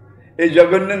 এই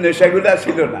জঘন্য নেশাগুলা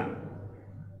ছিল না।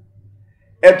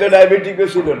 এত ডায়াবেটিকও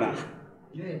ছিল না,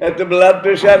 এত ব্লাড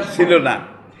প্রেশার ছিল না,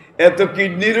 এত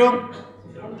কিডনি রোগ।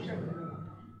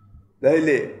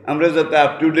 তাইলে আমরা যত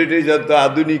আপ টু ডেট, যত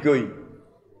আধুনিক হই,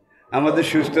 আমাদের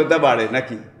সুস্থতা বাড়ে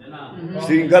নাকি?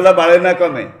 শৃঙ্খলা বাড়ে না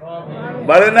কমে?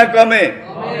 বাড়ে না কমে?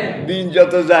 দিন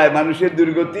যত যায় মানুষের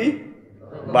দুর্গতি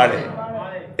বাড়ে।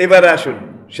 এবারে আসুন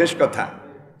শেষ কথা।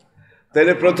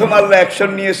 তাহলে প্রথম আল্লাহ অ্যাকশন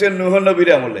নিয়েছেন নূহ নবীর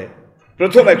আমলে,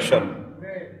 প্রথম অ্যাকশন।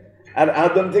 আর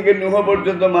আদম থেকে নূহ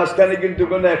পর্যন্ত মাঝখানে কিন্তু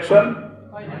কোনো অ্যাকশন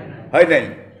হয় নাই।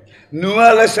 নূহ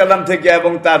আলাইহিস সালাম থেকে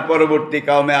এবং তার পরবর্তী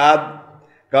কাউমে আদ,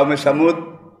 কাউমে সামুদ,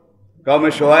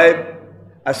 কাউমে সোহাইব,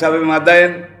 আসহাবে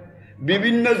মাদায়েন,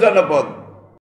 বিভিন্ন জনপদ